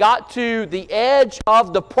 And they got to the edge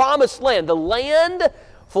of the promised land, the land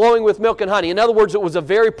flowing with milk and honey. In other words, it was a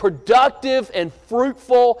very productive and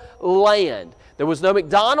fruitful land. There was no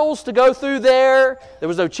McDonald's to go through there. There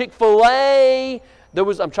was no Chick-fil-A.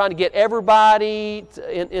 I'm trying to get everybody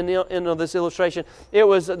in this illustration. There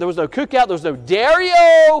was no cookout. There was no dairy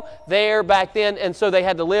there back then. And so they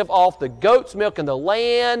had to live off the goat's milk and the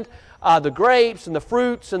land, the grapes and the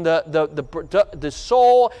fruits and the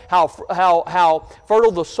soil, how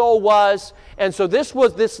fertile the soil was. And so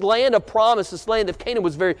this land of promise, this land of Canaan,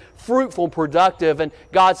 was very fruitful and productive. And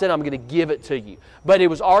God said, I'm going to give it to you. But it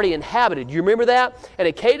was already inhabited. You remember that? And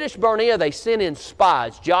at Kadesh Barnea, they sent in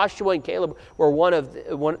spies. Joshua and Caleb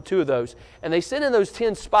were two of those. And they sent in those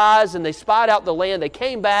 10 spies, and they spied out the land. They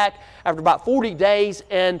came back after about 40 days,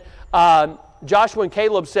 and Joshua and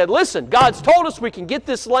Caleb said, listen, God's told us we can get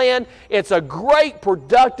this land. It's a great,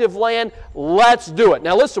 productive land. Let's do it.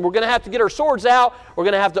 Now listen, we're going to have to get our swords out. We're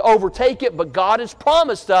going to have to overtake it, but God has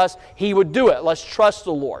promised us He would do it. Let's trust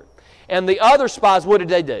the Lord. And the other spies, what did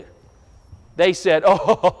they do? They said,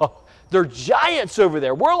 oh, they're giants over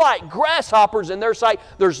there. We're like grasshoppers in their sight.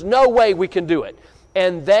 There's no way we can do it.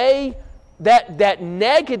 And that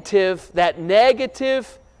negative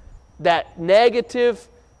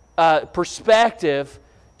perspective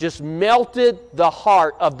just melted the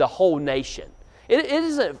heart of the whole nation. It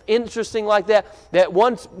isn't interesting like that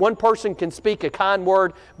one person can speak a kind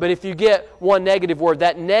word, but if you get one negative word,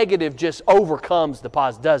 that negative just overcomes the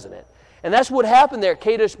positive, doesn't it? And that's what happened there at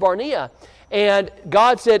Kadesh Barnea. And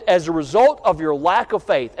God said, as a result of your lack of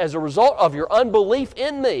faith, as a result of your unbelief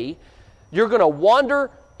in me, you're going to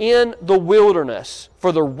wander in the wilderness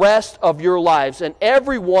for the rest of your lives. And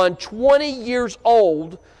everyone 20 years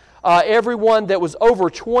old, everyone that was over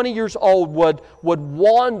 20 years old would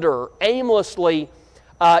wander aimlessly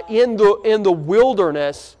in the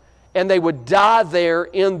wilderness, and they would die there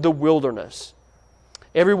in the wilderness.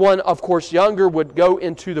 Everyone, of course, younger would go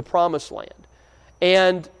into the promised land.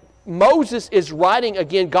 And Moses is writing,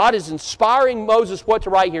 again, God is inspiring Moses what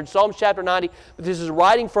to write here in Psalms chapter 90. But this is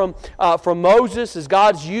writing from Moses as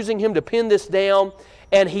God's using him to pin this down.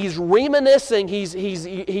 And he's reminiscing,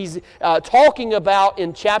 he's talking about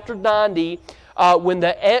in chapter 90 when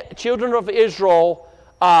the children of Israel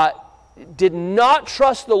did not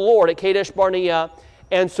trust the Lord at Kadesh Barnea.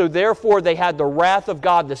 And so therefore they had the wrath of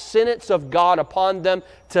God, the sentence of God upon them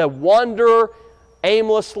to wander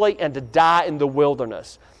aimlessly and to die in the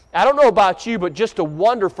wilderness. I don't know about you, but just to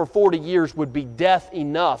wander for 40 years would be death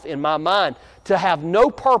enough in my mind, to have no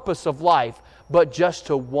purpose of life but just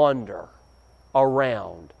to wander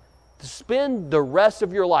around. To spend the rest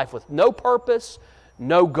of your life with no purpose,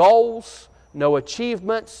 no goals, no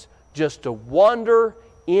achievements, just to wander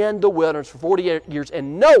in the wilderness for 40 years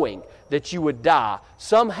and knowing that you would die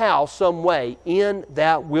somehow, some way in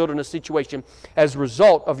that wilderness situation as a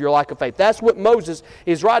result of your lack of faith. That's what Moses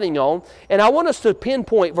is writing on. And I want us to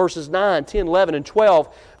pinpoint verses 9, 10, 11, and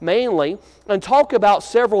 12 mainly and talk about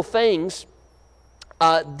several things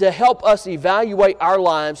to help us evaluate our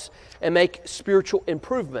lives and make spiritual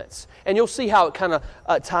improvements. And you'll see how it kind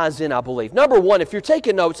of ties in, I believe. Number one, if you're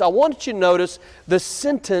taking notes, I want you to notice the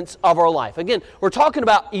sentence of our life. Again, we're talking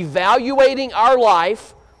about evaluating our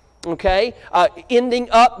life Okay, ending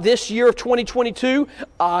up this year of 2022,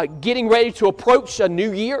 getting ready to approach a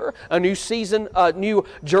new year, a new season, a new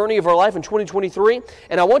journey of our life in 2023.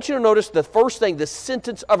 And I want you to notice the first thing, the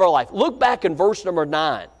sentence of our life. Look back in verse number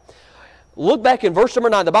 9. Look back in verse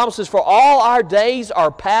number 9. The Bible says, "For all our days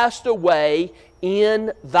are passed away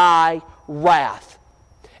in thy wrath."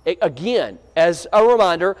 Again, as a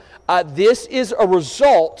reminder, this is a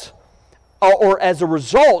result or as a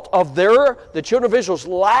result of the children of Israel's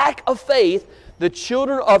lack of faith. The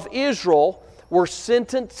children of Israel were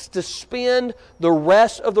sentenced to spend the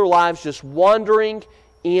rest of their lives just wandering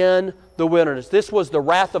in the wilderness. This was the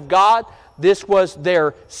wrath of God. This was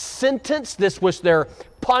their sentence. This was their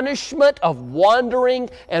punishment of wandering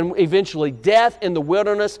and eventually death in the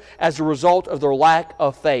wilderness as a result of their lack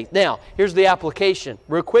of faith. Now, here's the application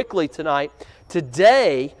real quickly tonight.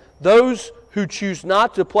 Today, those who choose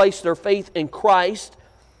not to place their faith in Christ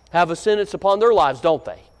have a sentence upon their lives, don't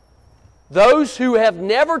they? Those who have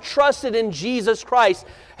never trusted in Jesus Christ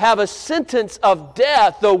have a sentence of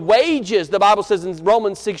death. The wages, the Bible says in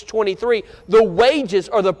Romans 6:23, the wages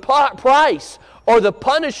or the price or the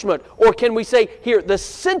punishment, or can we say here, the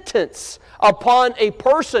sentence upon a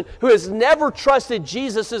person who has never trusted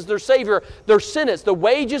Jesus as their Savior, their sentence, the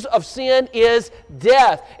wages of sin is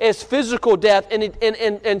death. It's physical death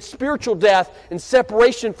and spiritual death and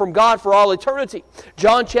separation from God for all eternity.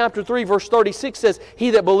 John chapter 3 verse 36 says, "He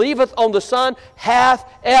that believeth on the Son hath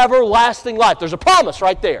everlasting life." There's a promise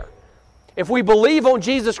right there. If we believe on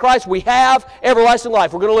Jesus Christ, we have everlasting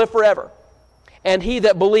life. We're going to live forever. "And he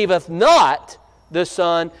that believeth not the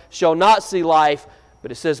Son shall not see life,"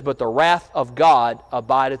 but it says, "but the wrath of God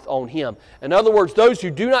abideth on him." In other words, those who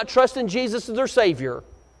do not trust in Jesus as their Savior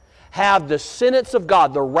have the sentence of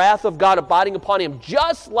God, the wrath of God abiding upon him,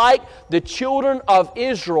 just like the children of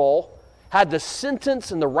Israel had the sentence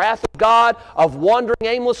and the wrath of God of wandering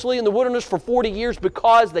aimlessly in the wilderness for 40 years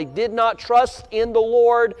because they did not trust in the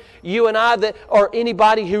Lord. You and I, or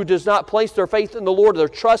anybody who does not place their faith in the Lord, their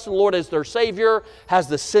trust in the Lord as their Savior, has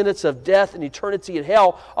the sentence of death and eternity in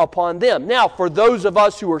hell upon them. Now, for those of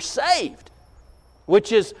us who are saved,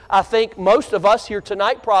 which is, I think, most of us here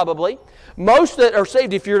tonight probably, most that are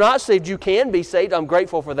saved, if you're not saved, you can be saved. I'm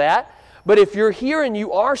grateful for that. But if you're here and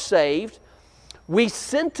you are saved, we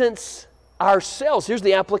sentence ourselves. Here's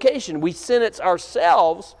the application. We sentence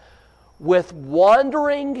ourselves with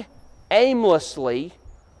wandering aimlessly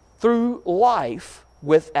through life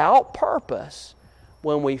without purpose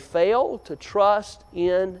when we fail to trust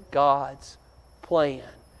in God's plan.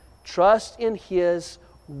 Trust in His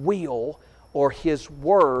will or His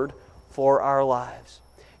word for our lives.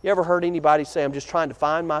 You ever heard anybody say, "I'm just trying to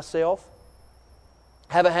find myself"?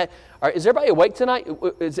 Is everybody awake tonight?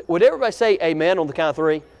 Would everybody say amen on the count of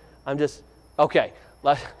three? Okay.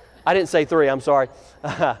 I didn't say three, I'm sorry.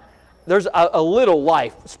 There's a little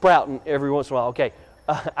life sprouting every once in a while. Okay.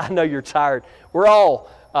 I know you're tired. We're all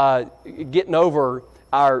getting over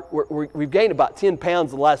we've gained about 10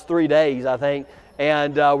 pounds in the last 3 days, I think.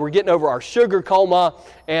 And we're getting over our sugar coma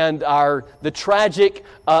and the tragic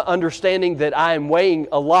understanding that I am weighing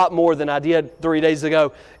a lot more than I did 3 days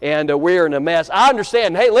ago. And we're in a mess. I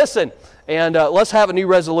understand. Hey, listen. And let's have a new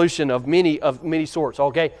resolution of many sorts,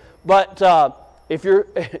 okay? But if you're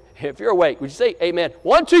awake, would you say amen?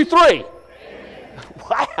 1, 2, 3. Amen.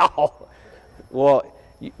 Wow. Well,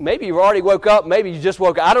 maybe you've already woke up. Maybe you just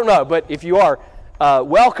woke up. I don't know. But if you are,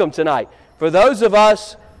 welcome tonight. For those of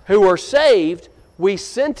us who are saved, we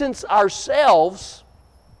sentence ourselves,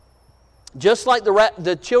 just like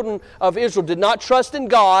the children of Israel did not trust in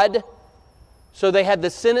God, so they had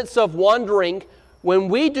the sentence of wandering. When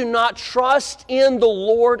we do not trust in the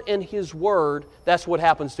Lord and His Word, that's what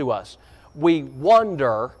happens to us. We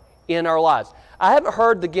wander in our lives. I haven't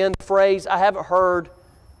heard the phrase,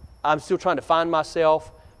 I'm still trying to find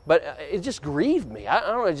myself, but it just grieved me. I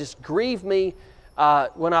don't know, it just grieved me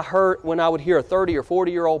when I would hear a 30 or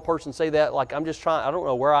 40-year-old person say that, like, I don't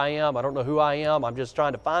know where I am, I don't know who I am, I'm just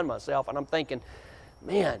trying to find myself. And I'm thinking,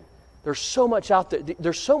 man, there's so much out there,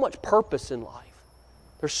 there's so much purpose in life.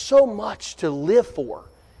 There's so much to live for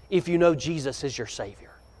if you know Jesus is your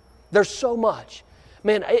Savior. There's so much.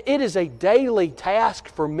 Man, it is a daily task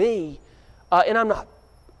for me, and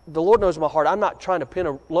the Lord knows my heart. I'm not trying to pin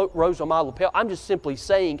a rose on my lapel. I'm just simply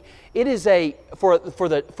saying it is for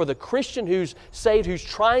the Christian who's saved, who's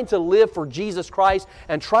trying to live for Jesus Christ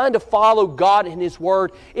and trying to follow God in His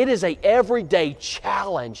Word. It is a everyday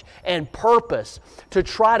challenge and purpose to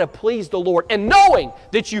try to please the Lord, and knowing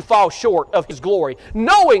that you fall short of His glory,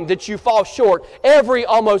 knowing that you fall short every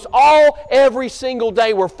single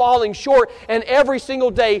day we're falling short, and every single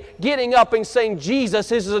day getting up and saying, "Jesus,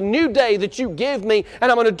 this is a new day that you give me, and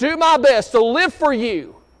I'm going to do my best to live for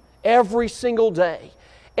you every single day.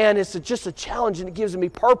 And it's just a challenge, and it gives me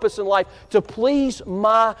purpose in life to please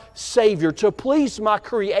my Savior, to please my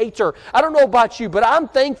Creator. I don't know about you, but I'm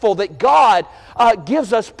thankful that God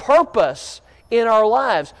gives us purpose in our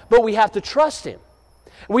lives, but we have to trust Him.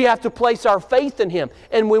 We have to place our faith in Him.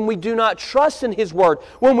 And when we do not trust in His Word,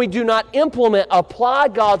 when we do not apply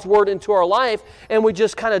God's Word into our life, and we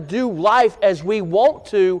just kind of do life as we want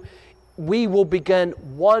to, we will begin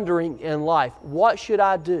wondering in life, what should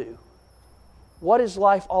I do? What is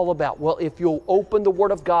life all about? Well, if you'll open the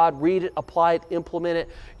Word of God, read it, apply it, implement it,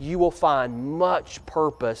 you will find much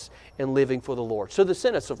purpose in living for the Lord. So the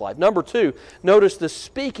sentence of life. Number 2, notice the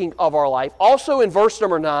speaking of our life. Also in verse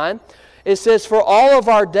number 9, it says, for all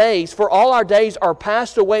our days are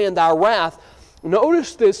passed away in thy wrath.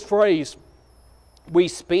 Notice this phrase, we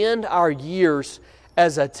spend our years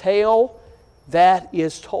as a tale that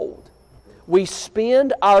is told. We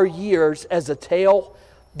spend our years as a tale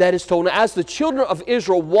that is told. Now, as the children of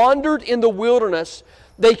Israel wandered in the wilderness,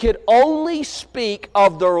 they could only speak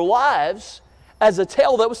of their lives as a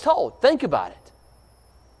tale that was told. Think about it.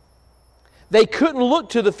 They couldn't look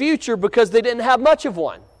to the future because they didn't have much of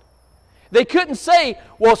one. They couldn't say,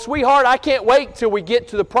 well, sweetheart, I can't wait till we get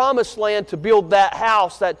to the promised land to build that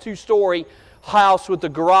house, that 2-story house with the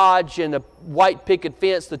garage and a white picket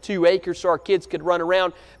fence, the 2 acres so our kids could run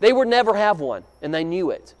around. They would never have one, and they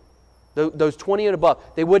knew it. Those 20 and above,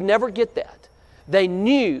 they would never get that. They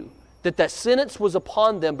knew that that sentence was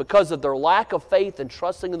upon them because of their lack of faith and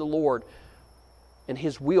trusting in the Lord and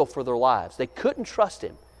His will for their lives. They couldn't trust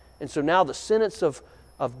Him. And so now the sentence of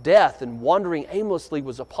death and wandering aimlessly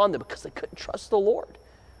was upon them because they couldn't trust the Lord.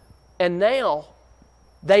 And now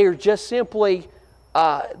they are just simply,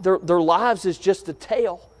 their lives is just a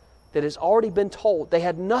tale that has already been told. They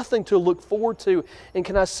had nothing to look forward to. And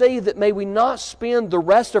can I say that may we not spend the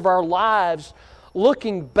rest of our lives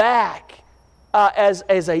looking back as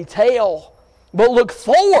a tale, but look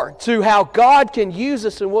forward to how God can use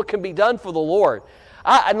us and what can be done for the Lord.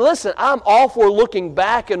 And listen, I'm all for looking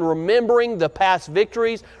back and remembering the past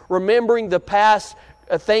victories, remembering the past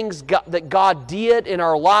things that God did in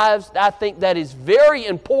our lives. I think that is very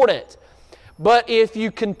important. But if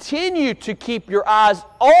you continue to keep your eyes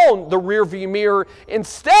on the rearview mirror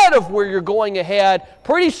instead of where you're going ahead,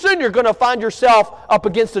 pretty soon you're going to find yourself up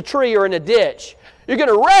against a tree or in a ditch. You're going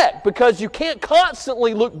to wreck because you can't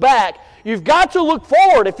constantly look back. You've got to look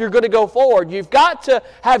forward if you're going to go forward. You've got to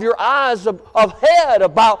have your eyes ahead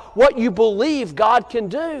about what you believe God can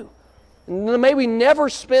do. And may we never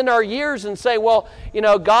spend our years and say, well, you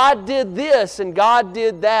know, God did this and God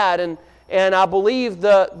did that, and I believe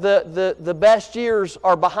the best years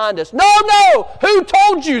are behind us. No! Who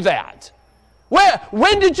told you that?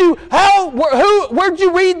 When did you, where'd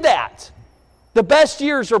you read that? The best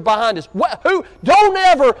years are behind us.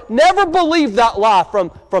 Never believe that lie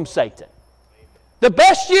from Satan. The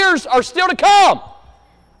best years are still to come.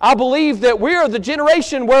 I believe that we are the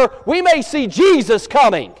generation where we may see Jesus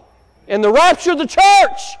coming in the rapture of the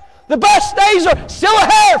church. The best days are still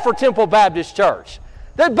ahead for Temple Baptist Church.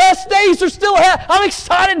 The best days are still ahead. I'm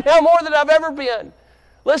excited now more than I've ever been.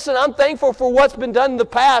 Listen, I'm thankful for what's been done in the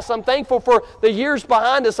past. I'm thankful for the years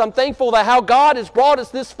behind us. I'm thankful that how God has brought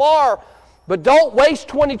us this far. But don't waste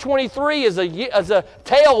 2023 as a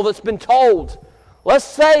tale that's been told. Let's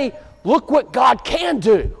say, look what God can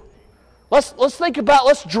do. Let's think about,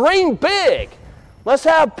 let's dream big. Let's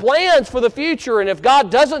have plans for the future. And if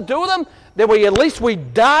God doesn't do them, then at least we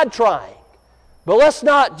died trying. But let's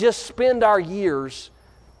not just spend our years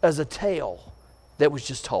as a tale that was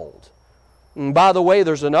just told. And by the way,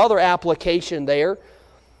 there's another application there,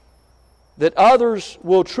 that others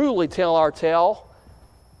will truly tell our tale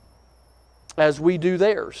as we do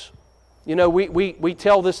theirs. You know, we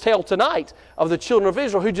tell this tale tonight of the children of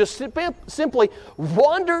Israel who just simply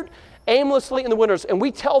wandered aimlessly in the wilderness, and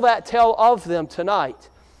we tell that tale of them tonight.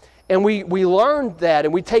 And we learned that,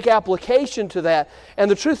 and we take application to that. And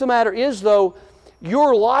the truth of the matter is, though,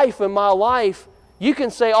 your life and my life, you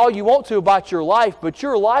can say all you want to about your life, but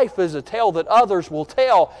your life is a tale that others will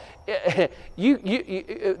tell.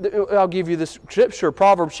 I'll give you this scripture,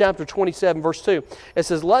 Proverbs chapter 27, verse 2. It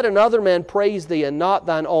says, let another man praise thee, and not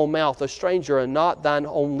thine own mouth, a stranger, and not thine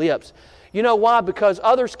own lips. You know why? Because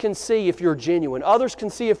others can see if you're genuine. Others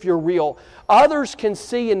can see if you're real. Others can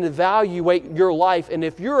see and evaluate your life. And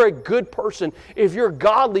if you're a good person, if you're a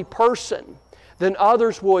godly person, then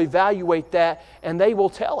others will evaluate that and they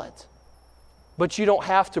will tell it. But you don't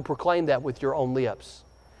have to proclaim that with your own lips.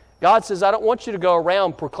 God says, I don't want you to go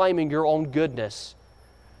around proclaiming your own goodness.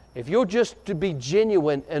 If you'll just to be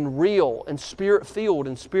genuine and real and Spirit-filled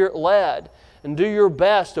and Spirit-led, and do your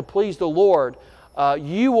best to please the Lord,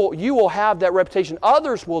 you will have that reputation.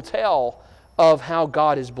 Others will tell of how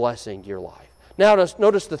God is blessing your life. Now,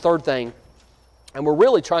 notice the third thing, and we're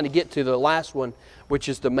really trying to get to the last one, which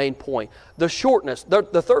is the main point. The shortness.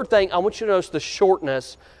 The third thing, I want you to notice the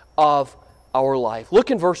shortness of our life.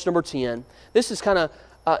 Look in verse number 10. This is kind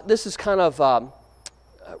of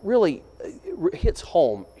really hits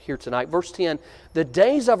home here tonight. Verse 10, the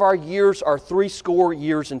days of our years are 70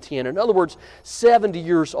 years and 10. In other words, 70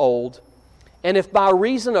 years old. And if by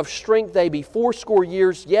reason of strength they be 80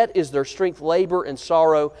 years, yet is their strength labor and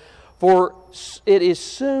sorrow, for it is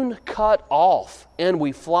soon cut off, and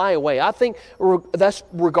we fly away. I think that's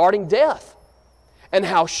regarding death and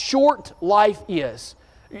how short life is.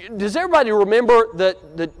 Does everybody remember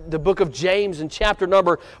the book of James in chapter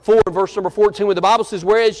number 4, verse number 14, where the Bible says,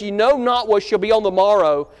 whereas ye know not what shall be on the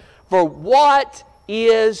morrow, for what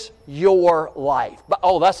is your life?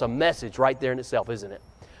 Oh, that's a message right there in itself, isn't it?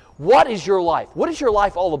 What is your life? What is your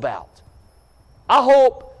life all about? I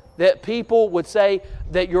hope that people would say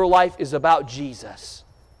that your life is about Jesus.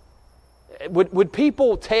 Would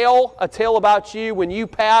people tell a tale about you when you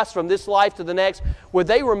pass from this life to the next? Would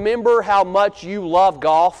they remember how much you love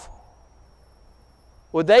golf?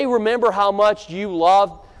 Would they remember how much you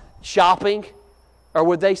love shopping? Or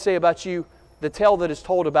would they say about you, the tale that is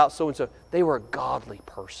told about so-and-so, they were a godly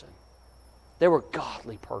person. They were a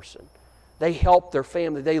godly person. They helped their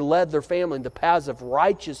family. They led their family in the paths of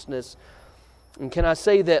righteousness. And can I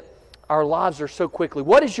say that our lives are so quickly.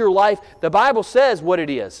 What is your life? The Bible says what it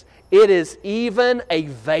is. It is even a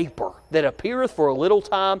vapor that appeareth for a little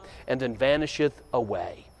time and then vanisheth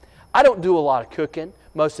away. I don't do a lot of cooking.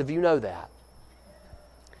 Most of you know that.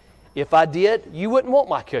 If I did, you wouldn't want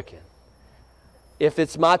my cooking. If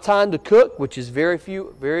it's my time to cook, which is very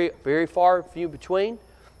few between,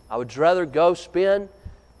 I would rather go spend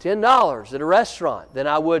 $10 at a restaurant than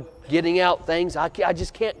I would getting out things. I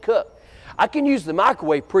just can't cook. I can use the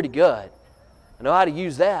microwave pretty good. I know how to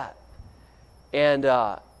use that. And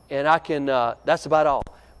I can, that's about all.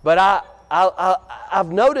 But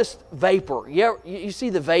I've noticed vapor. You see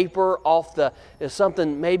the vapor off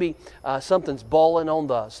something, maybe something's boiling on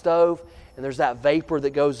the stove, and there's that vapor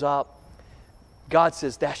that goes up. God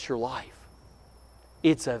says, that's your life.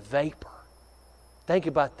 It's a vapor. Think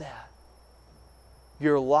about that.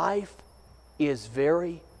 Your life is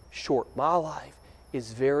very short. My life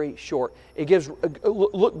is very short. It gives,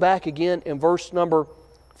 look back again in verse number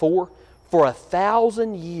 4. For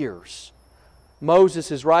 1,000 years,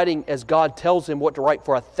 Moses is writing as God tells him what to write.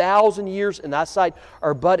 For 1,000 years in thy sight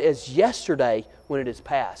are but as yesterday when it is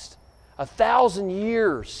past. 1,000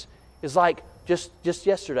 years is like just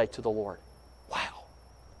yesterday to the Lord. Wow.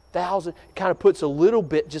 1,000 kind of puts a little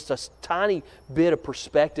bit, just a tiny bit of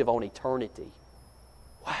perspective on eternity.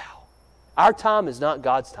 Wow. Our time is not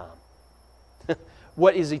God's time.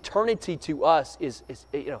 What is eternity to us is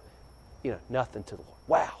nothing to the Lord.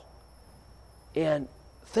 Wow. And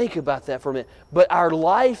think about that for a minute. But our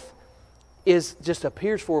life just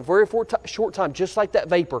appears for a very short time, just like that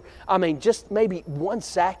vapor. I mean, just maybe 1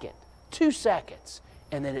 second, 2 seconds,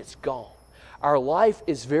 and then it's gone. Our life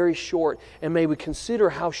is very short, and may we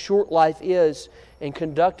consider how short life is and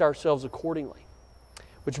conduct ourselves accordingly.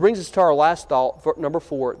 Which brings us to our last thought, number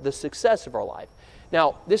 4, the success of our life.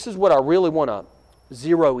 Now, this is what I really want to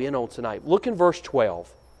zero in on tonight. Look in verse 12.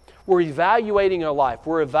 We're evaluating our life.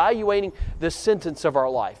 We're evaluating the sentence of our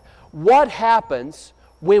life. What happens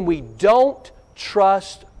when we don't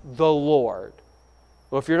trust the Lord?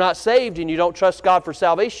 Well, if you're not saved and you don't trust God for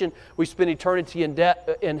salvation, we spend eternity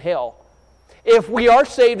in hell. If we are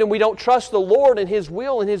saved and we don't trust the Lord and His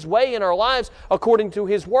will and His way in our lives according to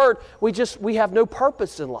His Word, we have no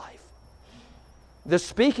purpose in life. The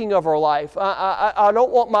speaking of our life, I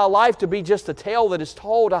don't want my life to be just a tale that is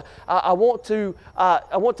told. I want to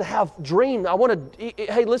have dreams.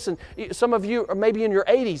 Hey, listen, some of you are maybe in your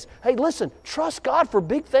 80s. Hey, listen, trust God for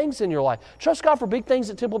big things in your life. Trust God for big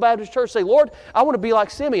things at Temple Baptist Church. Say, Lord, I want to be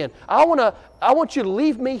like Simeon. I want you to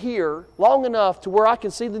leave me here long enough to where I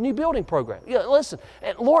can see the new building program. Yeah, listen,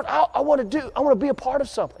 and Lord, I want to be a part of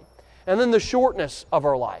something. And then the shortness of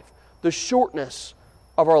our life. The shortness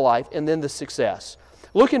of our life, and then the success.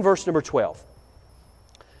 Look in verse number 12.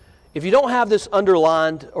 If you don't have this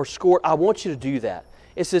underlined or scored, I want you to do that.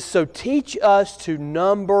 It says, so teach us to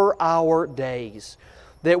number our days,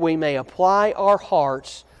 that we may apply our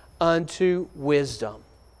hearts unto wisdom.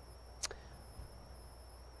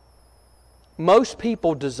 Most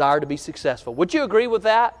people desire to be successful. Would you agree with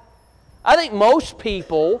that? I think most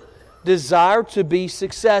people desire to be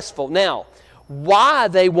successful. Now, why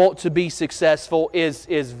they want to be successful is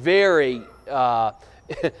very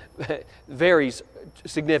varies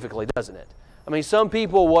significantly, doesn't it? I mean, some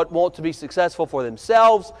people want to be successful for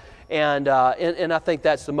themselves, and I think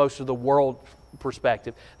that's the most of the world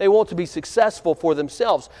perspective. They want to be successful for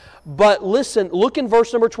themselves. But listen, look in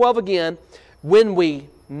verse number 12 again. When we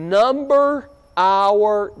number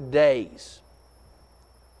our days.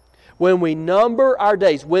 When we number our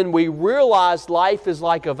days. When we realize life is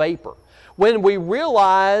like a vapor. When we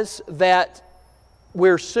realize that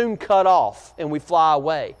we're soon cut off and we fly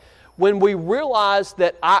away. When we realize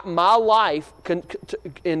that my life,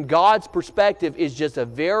 in God's perspective, is just a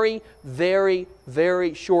very, very,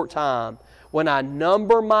 very short time. When I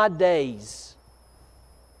number my days,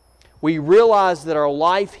 we realize that our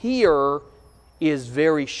life here is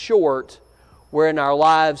very short, wherein our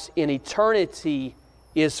lives in eternity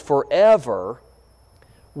is forever,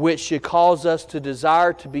 which should cause us to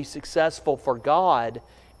desire to be successful for God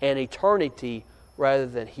and eternity rather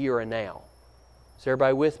than here and now. Is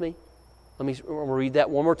everybody with me? Let me read that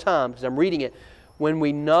one more time because I'm reading it. When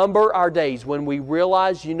we number our days, when we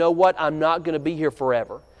realize, you know what, I'm not going to be here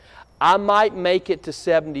forever. I might make it to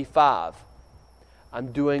 75.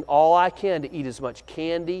 I'm doing all I can to eat as much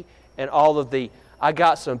candy and all of the... I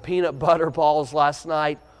got some peanut butter balls last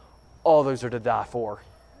night. Oh, those are to die for.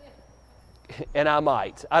 And I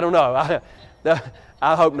might. I don't know.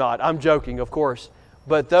 I hope not. I'm joking, of course.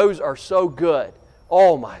 But those are so good.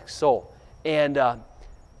 Oh, my soul. And,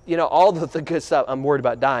 all the good stuff. I'm worried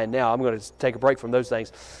about dying now. I'm going to take a break from those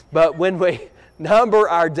things. But when we number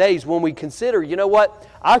our days, when we consider, you know what?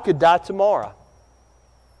 I could die tomorrow.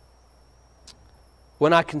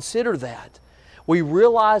 When I consider that, we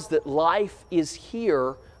realize that life is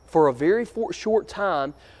here for a very short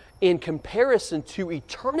time in comparison to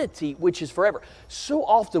eternity, which is forever. So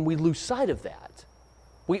often we lose sight of that.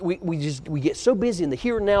 We get so busy in the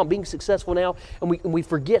here and now, being successful now, and we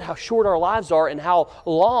forget how short our lives are and how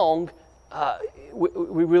long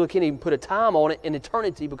we really can't even put a time on it in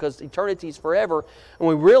eternity, because eternity is forever. And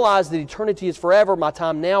we realize that eternity is forever, my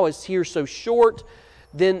time now is here so short,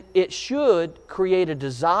 then it should create a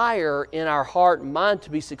desire in our heart and mind to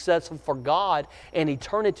be successful for God and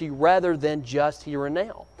eternity rather than just here and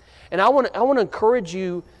now. And I want to encourage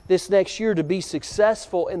you this next year to be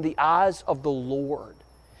successful in the eyes of the Lord.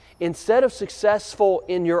 Instead of successful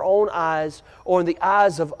in your own eyes or in the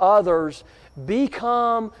eyes of others,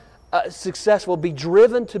 become successful, be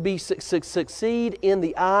driven to be succeed in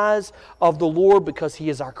the eyes of the Lord, because He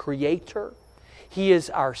is our Creator. He is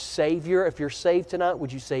our Savior. If you're saved tonight,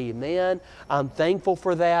 would you say amen? I'm thankful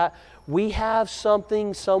for that. We have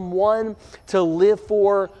someone to live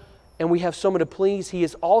for, and we have someone to please. He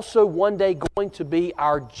is also one day going to be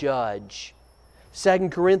our judge. 2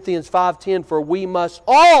 Corinthians 5:10, for we must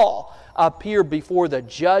all appear before the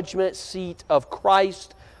judgment seat of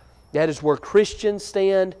Christ. That is where Christians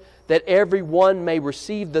stand, that everyone may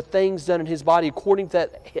receive the things done in his body according to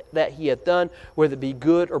that he hath done, whether it be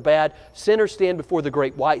good or bad. Sinners stand before the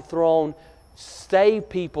great white throne. Saved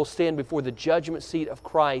people stand before the judgment seat of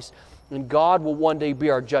Christ, and God will one day be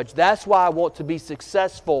our judge. That's why I want to be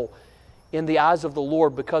successful in the eyes of the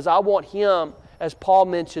Lord, because I want Him, as Paul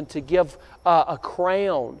mentioned, to give a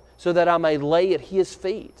crown so that I may lay at His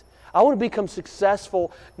feet. I want to become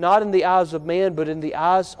successful not in the eyes of man, but in the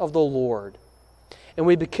eyes of the Lord. And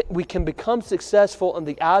we can become successful in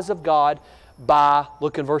the eyes of God by,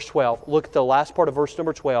 look in verse 12, look at the last part of verse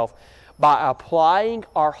number 12, by applying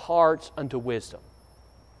our hearts unto wisdom.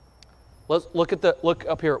 Let's look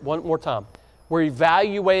up here one more time. We're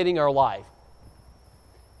evaluating our life.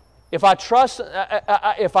 If I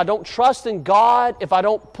don't trust in God, if I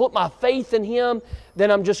don't put my faith in Him, then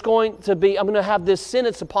I'm going to have this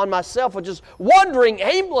sentence upon myself of just wandering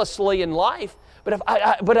aimlessly in life.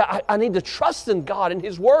 But I need to trust in God and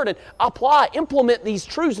His Word and implement these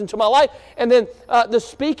truths into my life. And then the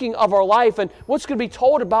speaking of our life and what's going to be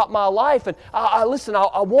told about my life. And I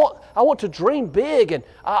want to dream big, and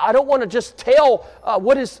I don't want to just tell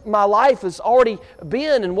what my life has already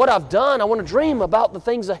been and what I've done. I want to dream about the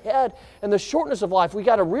things ahead and the shortness of life. We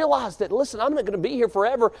got to realize that, listen, I'm not going to be here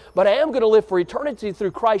forever, but I am going to live for eternity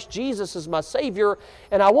through Christ Jesus as my Savior.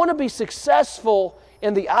 And I want to be successful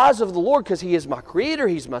in the eyes of the Lord, because He is my Creator,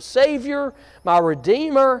 He's my Savior, my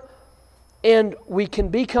Redeemer. And we can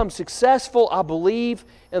become successful, I believe,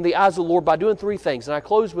 in the eyes of the Lord by doing three things. And I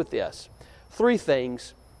close with this. Three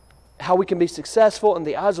things, how we can be successful in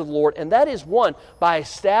the eyes of the Lord. And that is, one, by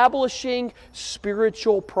establishing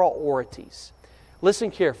spiritual priorities. Listen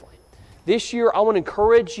carefully. This year, I want to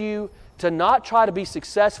encourage you to not try to be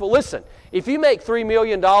successful. Listen, if you make $3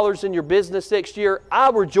 million in your business next year, I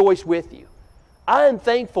rejoice with you. I am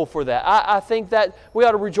thankful for that. I think that we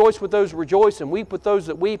ought to rejoice with those who rejoice and weep with those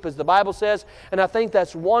that weep, as the Bible says, and I think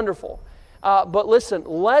that's wonderful. But listen,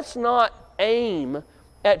 let's not aim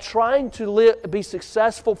at trying to be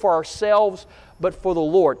successful for ourselves, but for the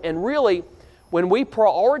Lord. And really, when we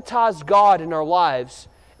prioritize God in our lives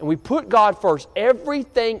and we put God first,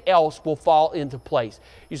 everything else will fall into place.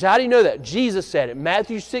 You say, how do you know that? Jesus said it,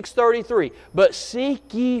 Matthew 6:33. But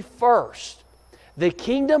seek ye first the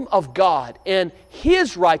kingdom of God and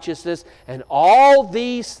His righteousness, and all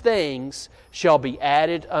these things shall be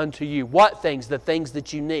added unto you. What things? The things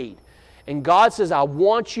that you need. And God says, I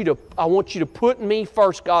want you to put me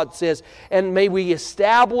first, God says, and may we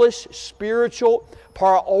establish spiritual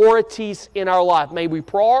priorities in our life. May we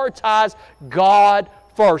prioritize God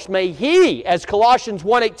first. May He, as Colossians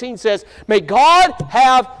 1:18 says, may God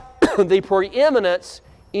have the preeminence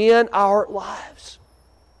in our lives.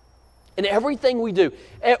 In everything we do,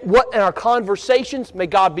 in our conversations, may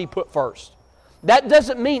God be put first. That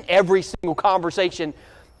doesn't mean every single conversation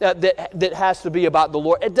that has to be about the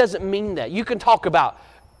Lord. It doesn't mean that. You can talk about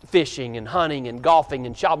fishing and hunting and golfing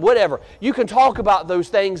and shopping, whatever. You can talk about those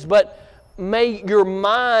things, but may your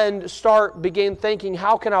mind begin thinking,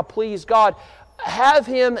 how can I please God? Have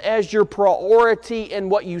Him as your priority in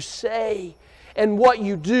what you say and what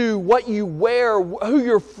you do, what you wear, who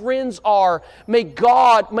your friends are. May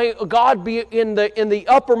God be in the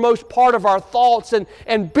uppermost part of our thoughts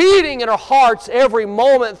and beating in our hearts every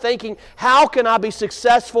moment, thinking, how can I be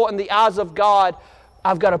successful in the eyes of God?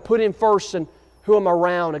 I've got to put Him first, and who am I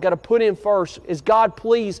around? I've got to put Him first. Is God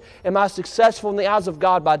pleased? Am I successful in the eyes of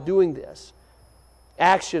God by doing this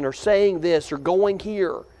action or saying this or going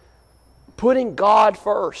here? Putting God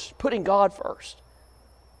first. Putting God first.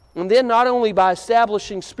 And then not only by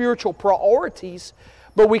establishing spiritual priorities,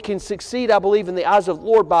 but we can succeed, I believe, in the eyes of the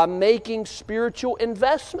Lord by making spiritual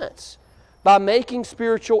investments. By making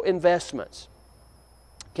spiritual investments.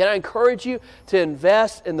 Can I encourage you to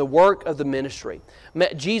invest in the work of the ministry?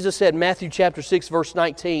 Jesus said in Matthew chapter 6, verse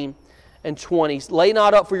 19 and 20, lay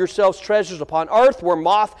not up for yourselves treasures upon earth, where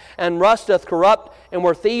moth and rust doth corrupt, and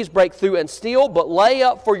where thieves break through and steal, but lay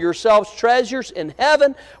up for yourselves treasures in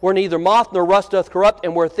heaven, where neither moth nor rust doth corrupt,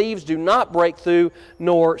 and where thieves do not break through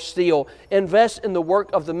nor steal. Invest in the work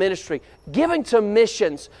of the ministry. Giving to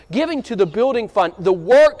missions, giving to the building fund, the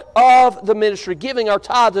work of the ministry, giving our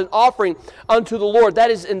tithes and offering unto the Lord.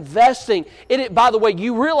 That is investing. By the way,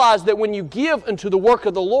 you realize that when you give unto the work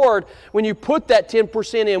of the Lord, when you put that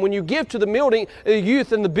 10% in, when you give to the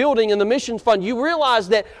youth and the building and the missions fund, you realize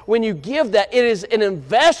that when you give that, it is an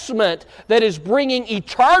investment that is bringing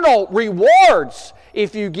eternal rewards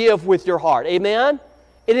if you give with your heart. Amen?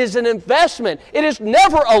 It is an investment. It is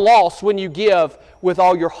never a loss when you give with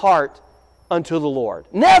all your heart unto the Lord.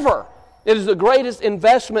 Never. It is the greatest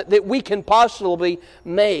investment that we can possibly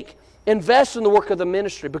make. Invest in the work of the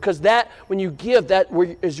ministry, because that, when you give, that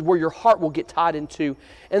is where your heart will get tied into.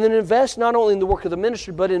 And then invest not only in the work of the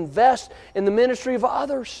ministry, but invest in the ministry of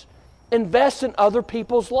others. Invest in other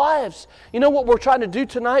people's lives. You know what we're trying to do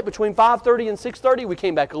tonight between 5:30 and 6:30? We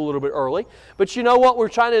came back a little bit early. But you know what we're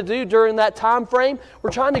trying to do during that time frame?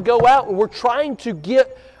 We're trying to go out and we're trying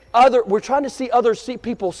to see other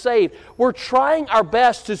people saved. We're trying our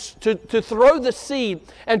best to throw the seed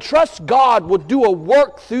and trust God will do a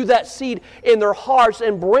work through that seed in their hearts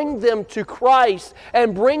and bring them to Christ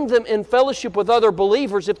and bring them in fellowship with other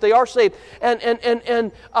believers if they are saved.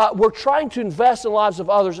 And we're trying to invest in the lives of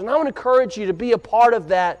others. And I want to encourage you to be a part of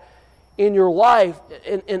that in your life,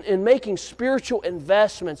 in making spiritual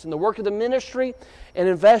investments in the work of the ministry and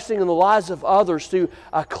investing in the lives of others through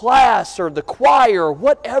a class or the choir or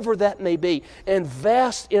whatever that may be.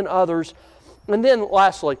 Invest in others. And then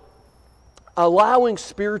lastly, allowing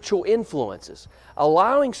spiritual influences.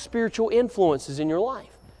 Allowing spiritual influences in your life.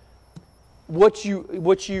 Who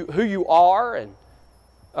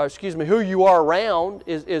you are around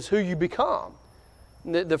is who you become.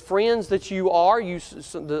 The friends that you are,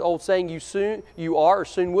 the old saying, you are or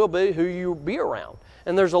soon will be who you be around.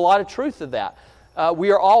 And there's a lot of truth to that.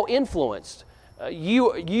 We are all influenced.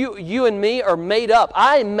 You and me are made up.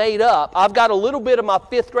 I am made up. I've got a little bit of my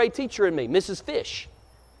 5th grade teacher in me, Mrs. Fish.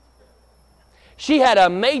 She had a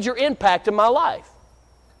major impact in my life.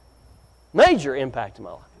 Major impact in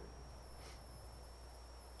my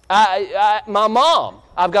life. My mom,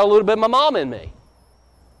 I've got a little bit of my mom in me.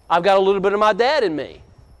 I've got a little bit of my dad in me.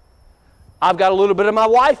 I've got a little bit of my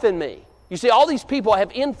wife in me. You see, all these people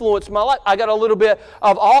have influenced my life. I got a little bit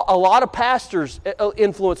of a lot of pastors'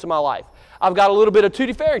 influence in my life. I've got a little bit of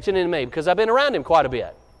Tootie Farrington in me because I've been around him quite a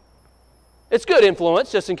bit. It's good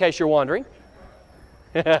influence, just in case you're wondering.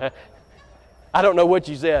 I don't know what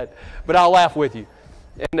you said, but I'll laugh with you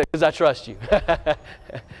because I trust you.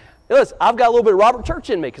 Listen, I've got a little bit of Robert Church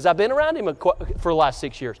in me because I've been around him for the last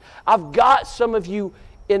 6 years. I've got some of you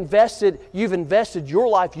you've invested your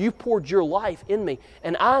life, you've poured your life in me.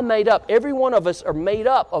 And I'm made up. Every one of us are made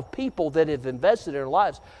up of people that have invested in our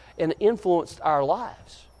lives and influenced our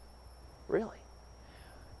lives. Really.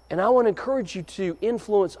 And I want to encourage you to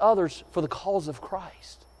influence others for the cause of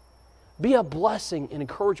Christ. Be a blessing and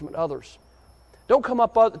encouragement to others. Don't come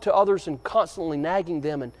up to others and constantly nagging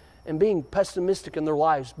them and being pessimistic in their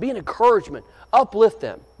lives. Be an encouragement. Uplift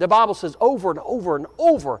them. The Bible says over and over and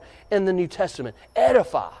over in the New Testament,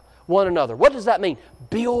 edify one another. What does that mean?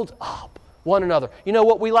 Build up one another. You know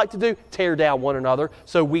what we like to do? Tear down one another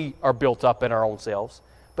so we are built up in our own selves.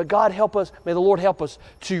 But God help us, may the Lord help us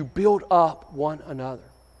to build up one another.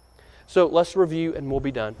 So let's review and we'll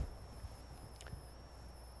be done.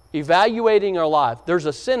 Evaluating our life. There's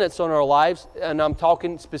a sentence on our lives, and I'm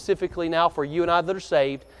talking specifically now for you and I that are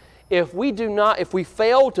saved. If we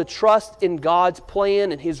fail to trust in God's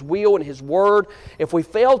plan and His will and His Word, if we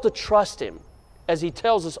fail to trust Him, as He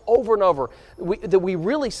tells us over and over, that we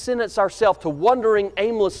really sentence ourselves to wandering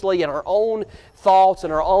aimlessly in our own thoughts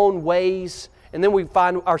and our own ways, and then we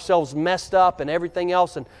find ourselves messed up and everything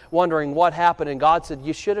else and wondering what happened. And God said,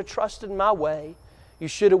 you should have trusted my way. You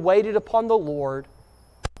should have waited upon the Lord.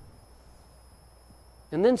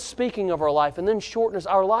 And then speaking of our life, and then shortness,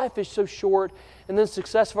 our life is so short, and then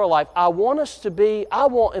success of our life. I want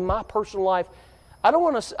in my personal life, I don't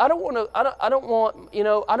want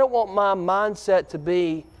my mindset to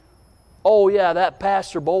be, oh yeah, that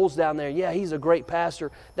Pastor Boles down there, yeah, he's a great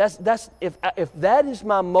pastor. If that is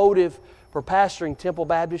my motive for pastoring Temple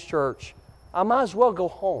Baptist Church, I might as well go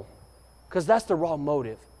home, because that's the wrong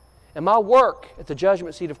motive. And my work at the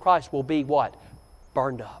judgment seat of Christ will be what?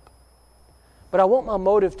 Burned up. But I want my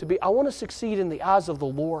motive to be, I want to succeed in the eyes of the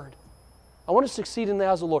Lord. I want to succeed in the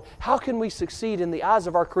eyes of the Lord. How can we succeed in the eyes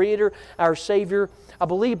of our Creator, our Savior? I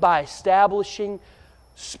believe by establishing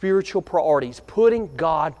spiritual priorities, putting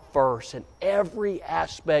God first in every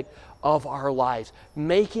aspect of our lives,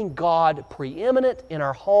 making God preeminent in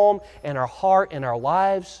our home, in our heart, in our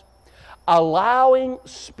lives, allowing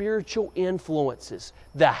spiritual influences,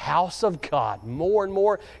 the house of God, more and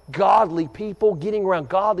more godly people, getting around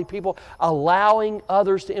godly people, allowing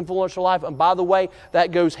others to influence your life. And by the way,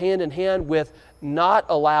 that goes hand in hand with not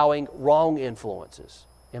allowing wrong influences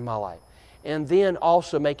in my life. And then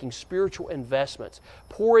also making spiritual investments,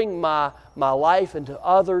 pouring my life into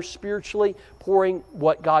others spiritually, pouring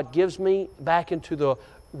what God gives me back into the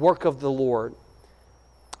work of the Lord.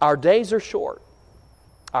 Our days are short.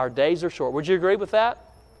 Our days are short. Would you agree with that?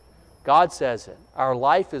 God says it. Our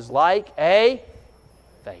life is like a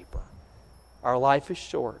vapor. Our life is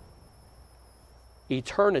short.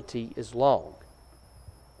 Eternity is long.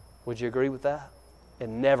 Would you agree with that? It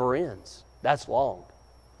never ends. That's long.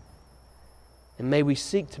 And may we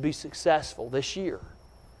seek to be successful this year,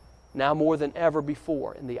 now more than ever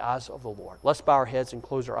before, in the eyes of the Lord. Let's bow our heads and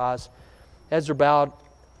close our eyes. Heads are bowed.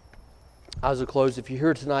 Eyes are closed. If you're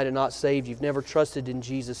here tonight and not saved, you've never trusted in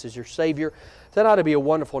Jesus as your Savior, tonight would be a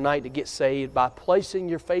wonderful night to get saved by placing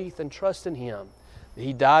your faith and trust in Him.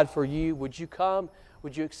 He died for you. Would you come?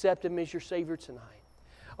 Would you accept Him as your Savior tonight?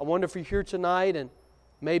 I wonder if you're here tonight and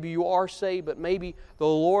maybe you are saved, but maybe the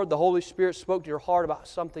Lord, the Holy Spirit spoke to your heart about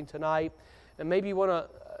something tonight, and maybe you want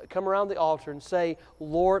to come around the altar and say,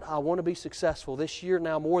 Lord, I want to be successful this year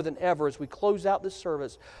now more than ever as we close out this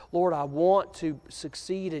service. Lord, I want to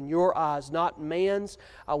succeed in your eyes, not man's.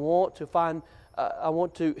 I want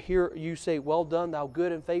to hear you say, well done, thou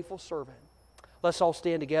good and faithful servant. Let's all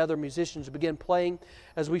stand together. Musicians begin playing.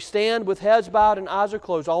 As we stand with heads bowed and eyes are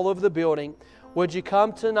closed all over the building, would you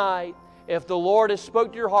come tonight? If the Lord has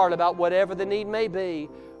spoke to your heart about whatever the need may be,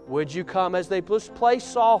 would you come as they play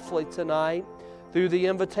softly tonight through the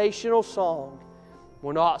invitational song?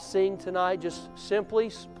 We'll not sing tonight, just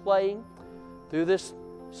simply playing through this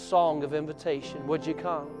song of invitation. Would you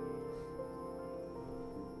come?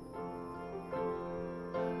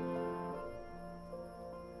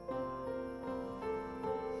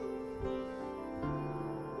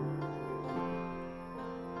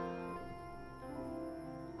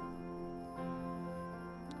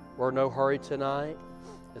 We're in no hurry tonight.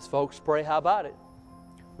 As folks pray, how about it?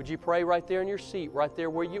 Would you pray right there in your seat, right there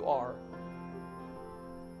where you are?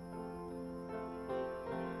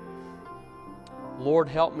 Lord,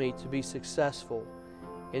 help me to be successful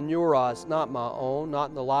in your eyes, not my own, not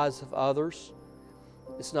in the lives of others.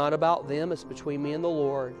 It's not about them, it's between me and the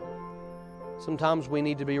Lord. Sometimes we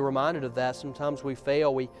need to be reminded of that. Sometimes we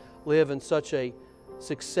fail. We live in such a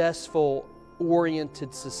successful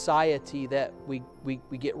oriented society that we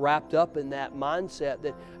get wrapped up in that mindset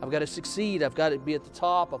that I've got to succeed, I've got to be at the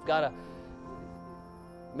top, I've got to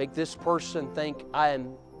make this person think I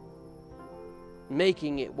am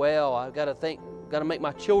making it well, I've got to make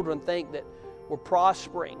my children think that we're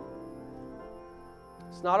prospering.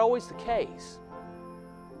 It's not always the case.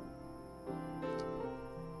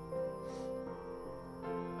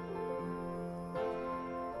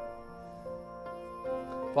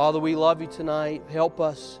 Father, we love You tonight. Help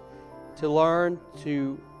us to learn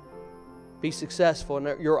to be successful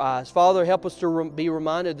in Your eyes. Father, help us to be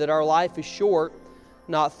reminded that our life is short,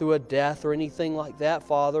 not through a death or anything like that,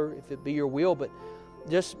 Father, if it be Your will, but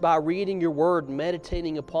just by reading Your Word,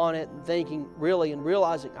 meditating upon it, and thinking really and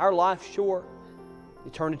realizing our life's short,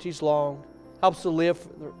 eternity's long. Help us to live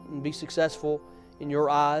and be successful in Your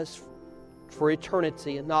eyes for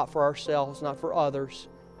eternity and not for ourselves, not for others.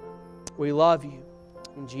 We love You.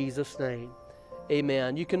 In Jesus' name,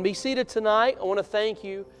 amen. You can be seated tonight. I want to thank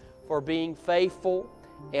you for being faithful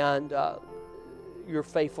and your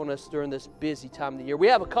faithfulness during this busy time of the year. We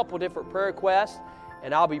have a couple different prayer requests,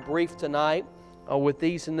 and I'll be brief tonight with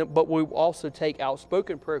these, but we'll also take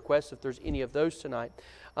outspoken prayer requests if there's any of those tonight.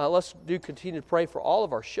 Let's continue to pray for all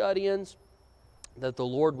of our shut-ins, that the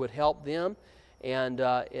Lord would help them, and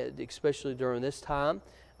especially during this time.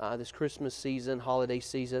 This Christmas season, holiday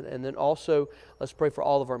season. And then also, let's pray for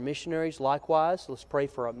all of our missionaries. Likewise, let's pray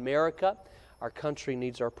for America. Our country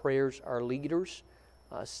needs our prayers, our leaders,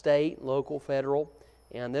 state, local, federal.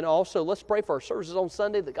 And then also, let's pray for our services on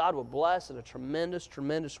Sunday that God will bless in a tremendous,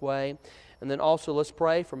 tremendous way. And then also, let's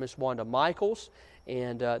pray for Miss Wanda Michaels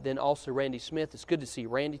and then also Randy Smith. It's good to see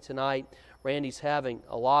Randy tonight. Randy's having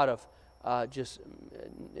a lot of just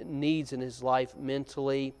needs in his life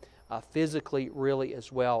mentally, physically really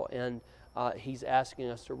as well, and he's asking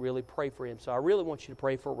us to really pray for him. So I really want you to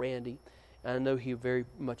pray for Randy, and I know he would very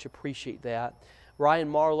much appreciate that. Ryan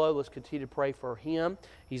Marlowe, let's continue to pray for him.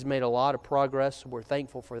 He's made a lot of progress, so we're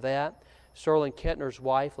thankful for that. Sterling Kettner's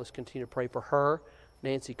wife, let's continue to pray for her.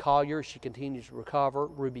 Nancy Collier, she continues to recover.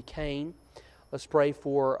 Ruby Kane. Let's pray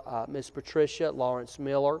for Miss Patricia, Lawrence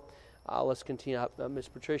Miller. Let's continue. Miss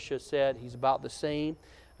Patricia said he's about the same.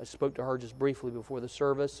 I spoke to her just briefly before the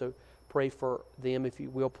service, so pray for them if you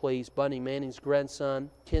will, please. Bunny Manning's grandson,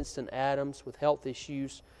 Kinston Adams with health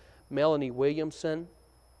issues, Melanie Williamson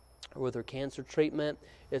with her cancer treatment.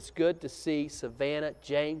 It's good to see Savannah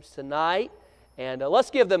James tonight, and let's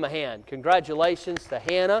give them a hand. Congratulations to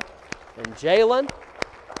Hannah and Jalen,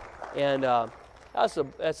 and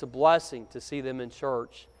that's a blessing to see them in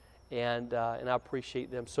church, and I appreciate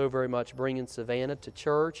them so very much bringing Savannah to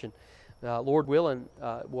church. And Lord willing,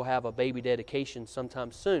 we'll have a baby dedication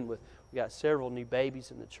sometime soon. We got several new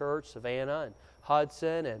babies in the church, Savannah and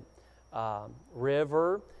Hudson and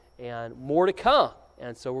River, and more to come.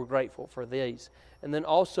 And so we're grateful for these. And then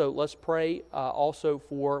also, let's pray also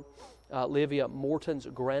for Livia Morton's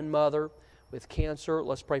grandmother with cancer.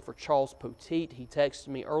 Let's pray for Charles Poteet. He texted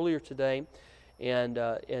me earlier today and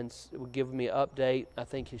will give me an update. I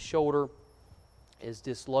think his shoulder is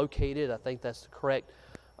dislocated. I think that's the correct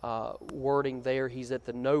wording there. He's at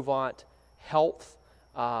the Novant Health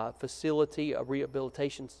facility, a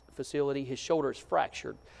rehabilitation facility. His shoulder is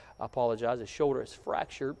fractured. I apologize. His shoulder is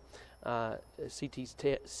fractured.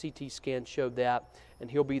 CT scan showed that, and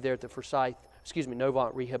he'll be there at the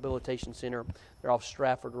Novant Rehabilitation Center. They're off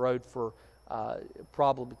Stratford Road for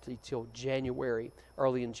probably till January,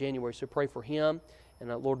 early in January. So pray for him, and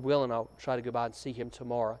Lord willing, I'll try to go by and see him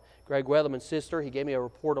tomorrow. Greg Weatherman's sister, he gave me a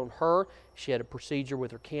report on her. She had a procedure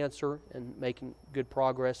with her cancer and making good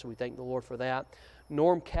progress, so we thank the Lord for that.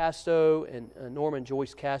 Norm Casto and Norm and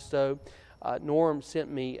Joyce Casto. Norm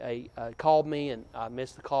called me, and I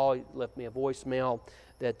missed the call. He left me a voicemail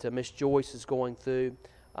that Miss Joyce is going through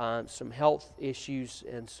some health issues,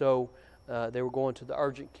 and so they were going to the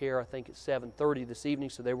urgent care, I think at 7:30 this evening,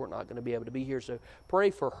 so they were not going to be able to be here. So pray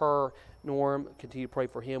for her, Norm. Continue to pray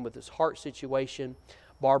for him with his heart situation.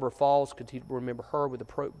 Barbara Falls, continue to remember her with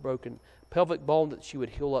a broken pelvic bone, that she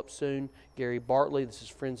would heal up soon. Gary Bartley, this is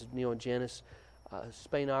friends of Neil and Janice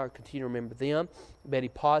Spainhour, continue to remember them. Betty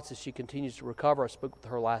Potts, as she continues to recover. I spoke with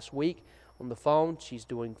her last week on the phone. She's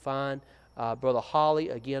doing fine. Brother Holly,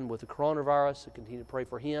 again with the coronavirus, so continue to pray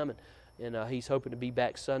for him. And he's hoping to be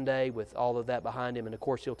back Sunday with all of that behind him. And, of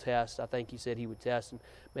course, he'll test. I think he said he would test and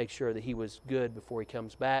make sure that he was good before he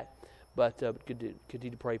comes back. But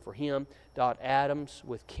continue to pray for him. Dot Adams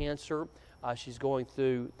with cancer. She's going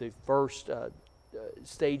through the first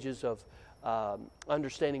stages of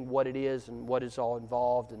understanding what it is and what is all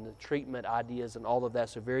involved and the treatment ideas and all of that.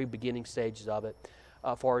 So very beginning stages of it.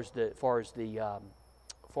 Far as the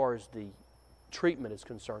treatment is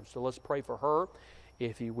concerned. So let's pray for her,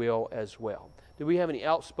 if you will, as well. Do we have any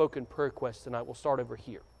outspoken prayer requests tonight? We'll start over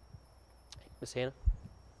here. Miss Hannah?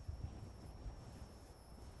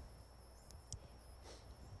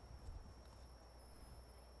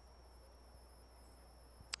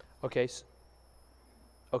 Okay,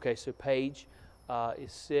 so Paige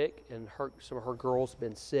is sick, and some of her girls have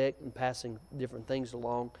been sick and passing different things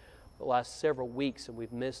along the last several weeks, and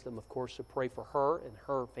we've missed them, of course, so pray for her and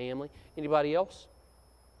her family. Anybody else?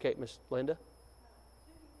 Okay, Miss Linda?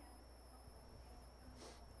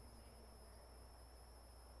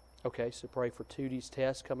 Okay, so pray for Tootie's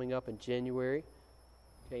test coming up in January.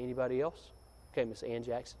 Okay, anybody else? Okay, Miss Ann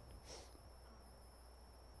Jackson.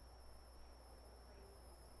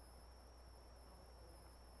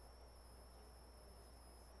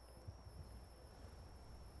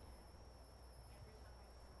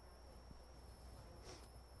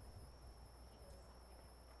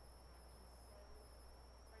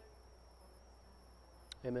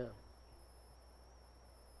 Amen.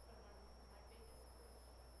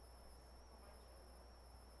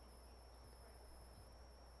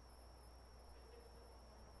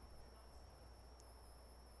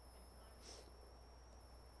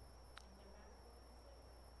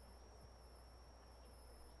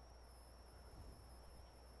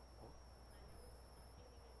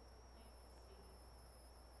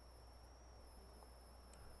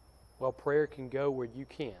 Well, prayer can go where you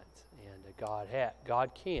can't, and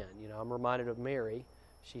God can. You know, I'm reminded of Mary.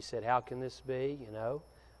 She said, "How can this be? You know,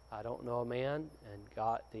 I don't know a man." And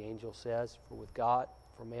God, the angel says, "For with God,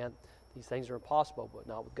 for man, these things are impossible, but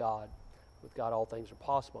not with God. With God, all things are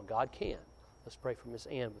possible." And God can. Let's pray for Miss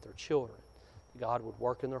Ann with her children. God would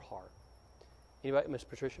work in their heart. Anybody, Miss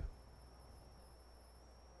Patricia?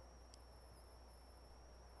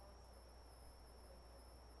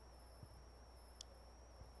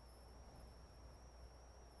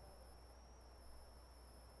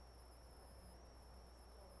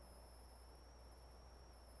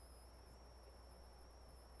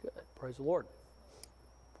 Good. Praise the Lord.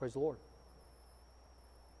 Praise the Lord.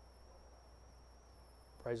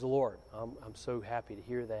 Praise the Lord. I'm so happy to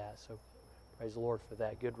hear that. So praise the Lord for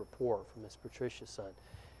that good report from Miss Patricia's son.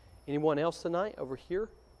 Anyone else tonight over here?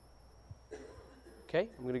 Okay,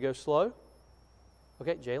 I'm going to go slow.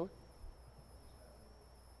 Okay, Jalen.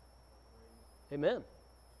 Amen.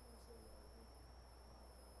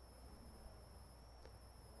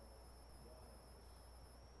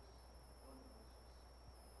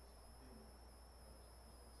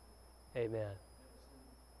 Amen.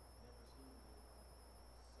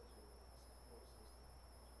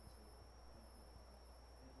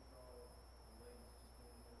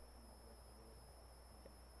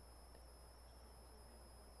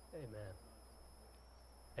 Amen.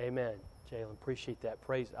 Amen. Jalen, appreciate that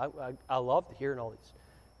praise. I love hearing all these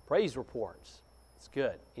praise reports. It's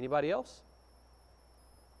good. Anybody else?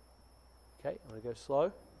 Okay, I'm going to go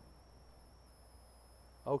slow.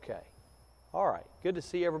 Okay. All right. Good to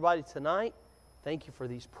see everybody tonight. Thank you for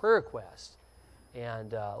these prayer requests.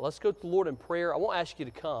 And let's go to the Lord in prayer. I won't ask you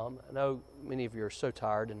to come. I know many of you are so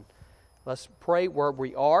tired. And let's pray where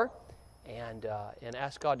we are and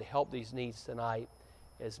ask God to help these needs tonight,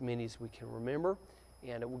 as many as we can remember.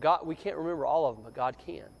 And we can't remember all of them, but God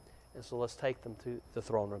can. And so let's take them to the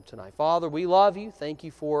throne room tonight. Father, we love you. Thank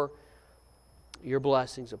you for your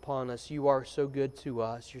blessings upon us. You are so good to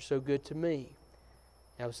us. You're so good to me.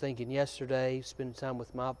 I was thinking yesterday, spending time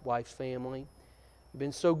with my wife's family. You've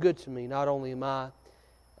been so good to me, not only my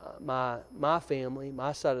family,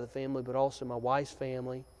 my side of the family, but also my wife's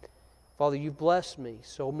family. Father, you've blessed me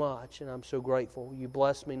so much, and I'm so grateful. You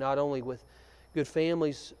blessed me not only with good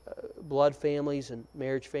families, blood families and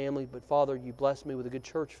marriage families, but Father, you blessed me with a good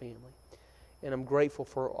church family. And I'm grateful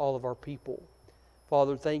for all of our people.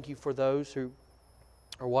 Father, thank you for those who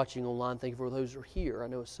are watching online. Thank you for those who are here. I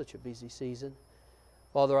know it's such a busy season.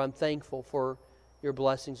 Father, I'm thankful for your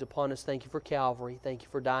blessings upon us. Thank you for Calvary. Thank you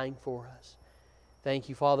for dying for us. Thank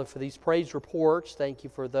you, Father, for these praise reports. Thank you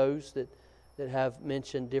for those that have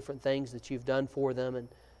mentioned different things that you've done for them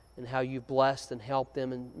and how you've blessed and helped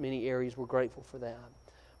them in many areas. We're grateful for that.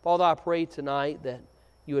 Father, I pray tonight that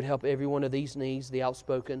you would help every one of these needs, the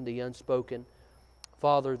outspoken, the unspoken.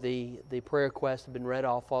 Father, the prayer requests have been read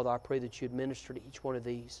off. Father, I pray that you'd minister to each one of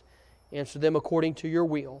these. Answer them according to your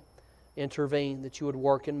will. Intervene, that you would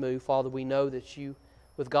work and move. Father, we know that you,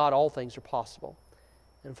 with God, all things are possible.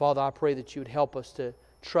 And Father, I pray that you would help us to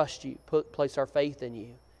trust you, place our faith in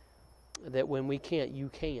you, that when we can't, you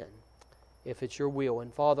can, if it's your will.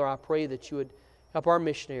 And Father, I pray that you would help our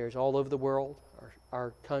missionaries all over the world,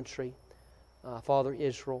 our country, Father,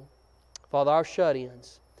 Israel. Father, our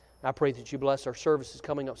shut-ins. I pray that you bless our services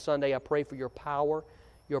coming up Sunday. I pray for your power,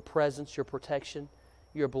 your presence, your protection,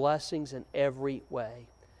 your blessings in every way.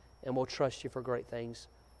 And we'll trust you for great things.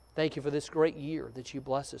 Thank you for this great year that you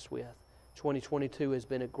bless us with. 2022 has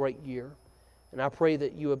been a great year. And I pray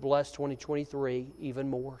that you would bless 2023 even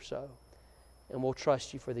more so. And we'll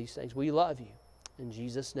trust you for these things. We love you. In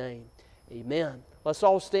Jesus' name, amen. Let's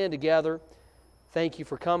all stand together. Thank you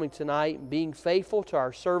for coming tonight and being faithful to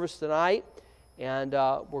our service tonight. And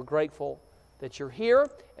we're grateful that you're here.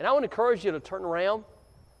 And I want to encourage you to turn around,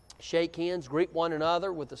 shake hands, greet one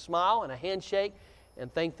another with a smile and a handshake,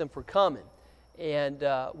 and thank them for coming. And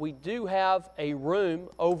we do have a room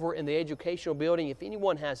over in the educational building. If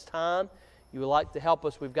anyone has time, you would like to help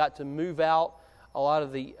us, we've got to move out a lot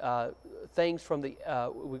of the things from the,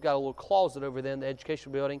 we've got a little closet over there in the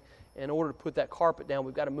educational building. In order to put that carpet down,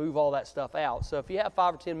 we've got to move all that stuff out. So if you have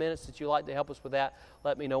 5 or 10 minutes that you'd like to help us with that,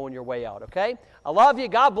 let me know on your way out, okay? I love you.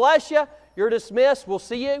 God bless you. You're dismissed. We'll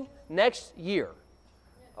see you next year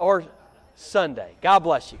or Sunday. God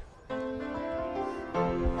bless you.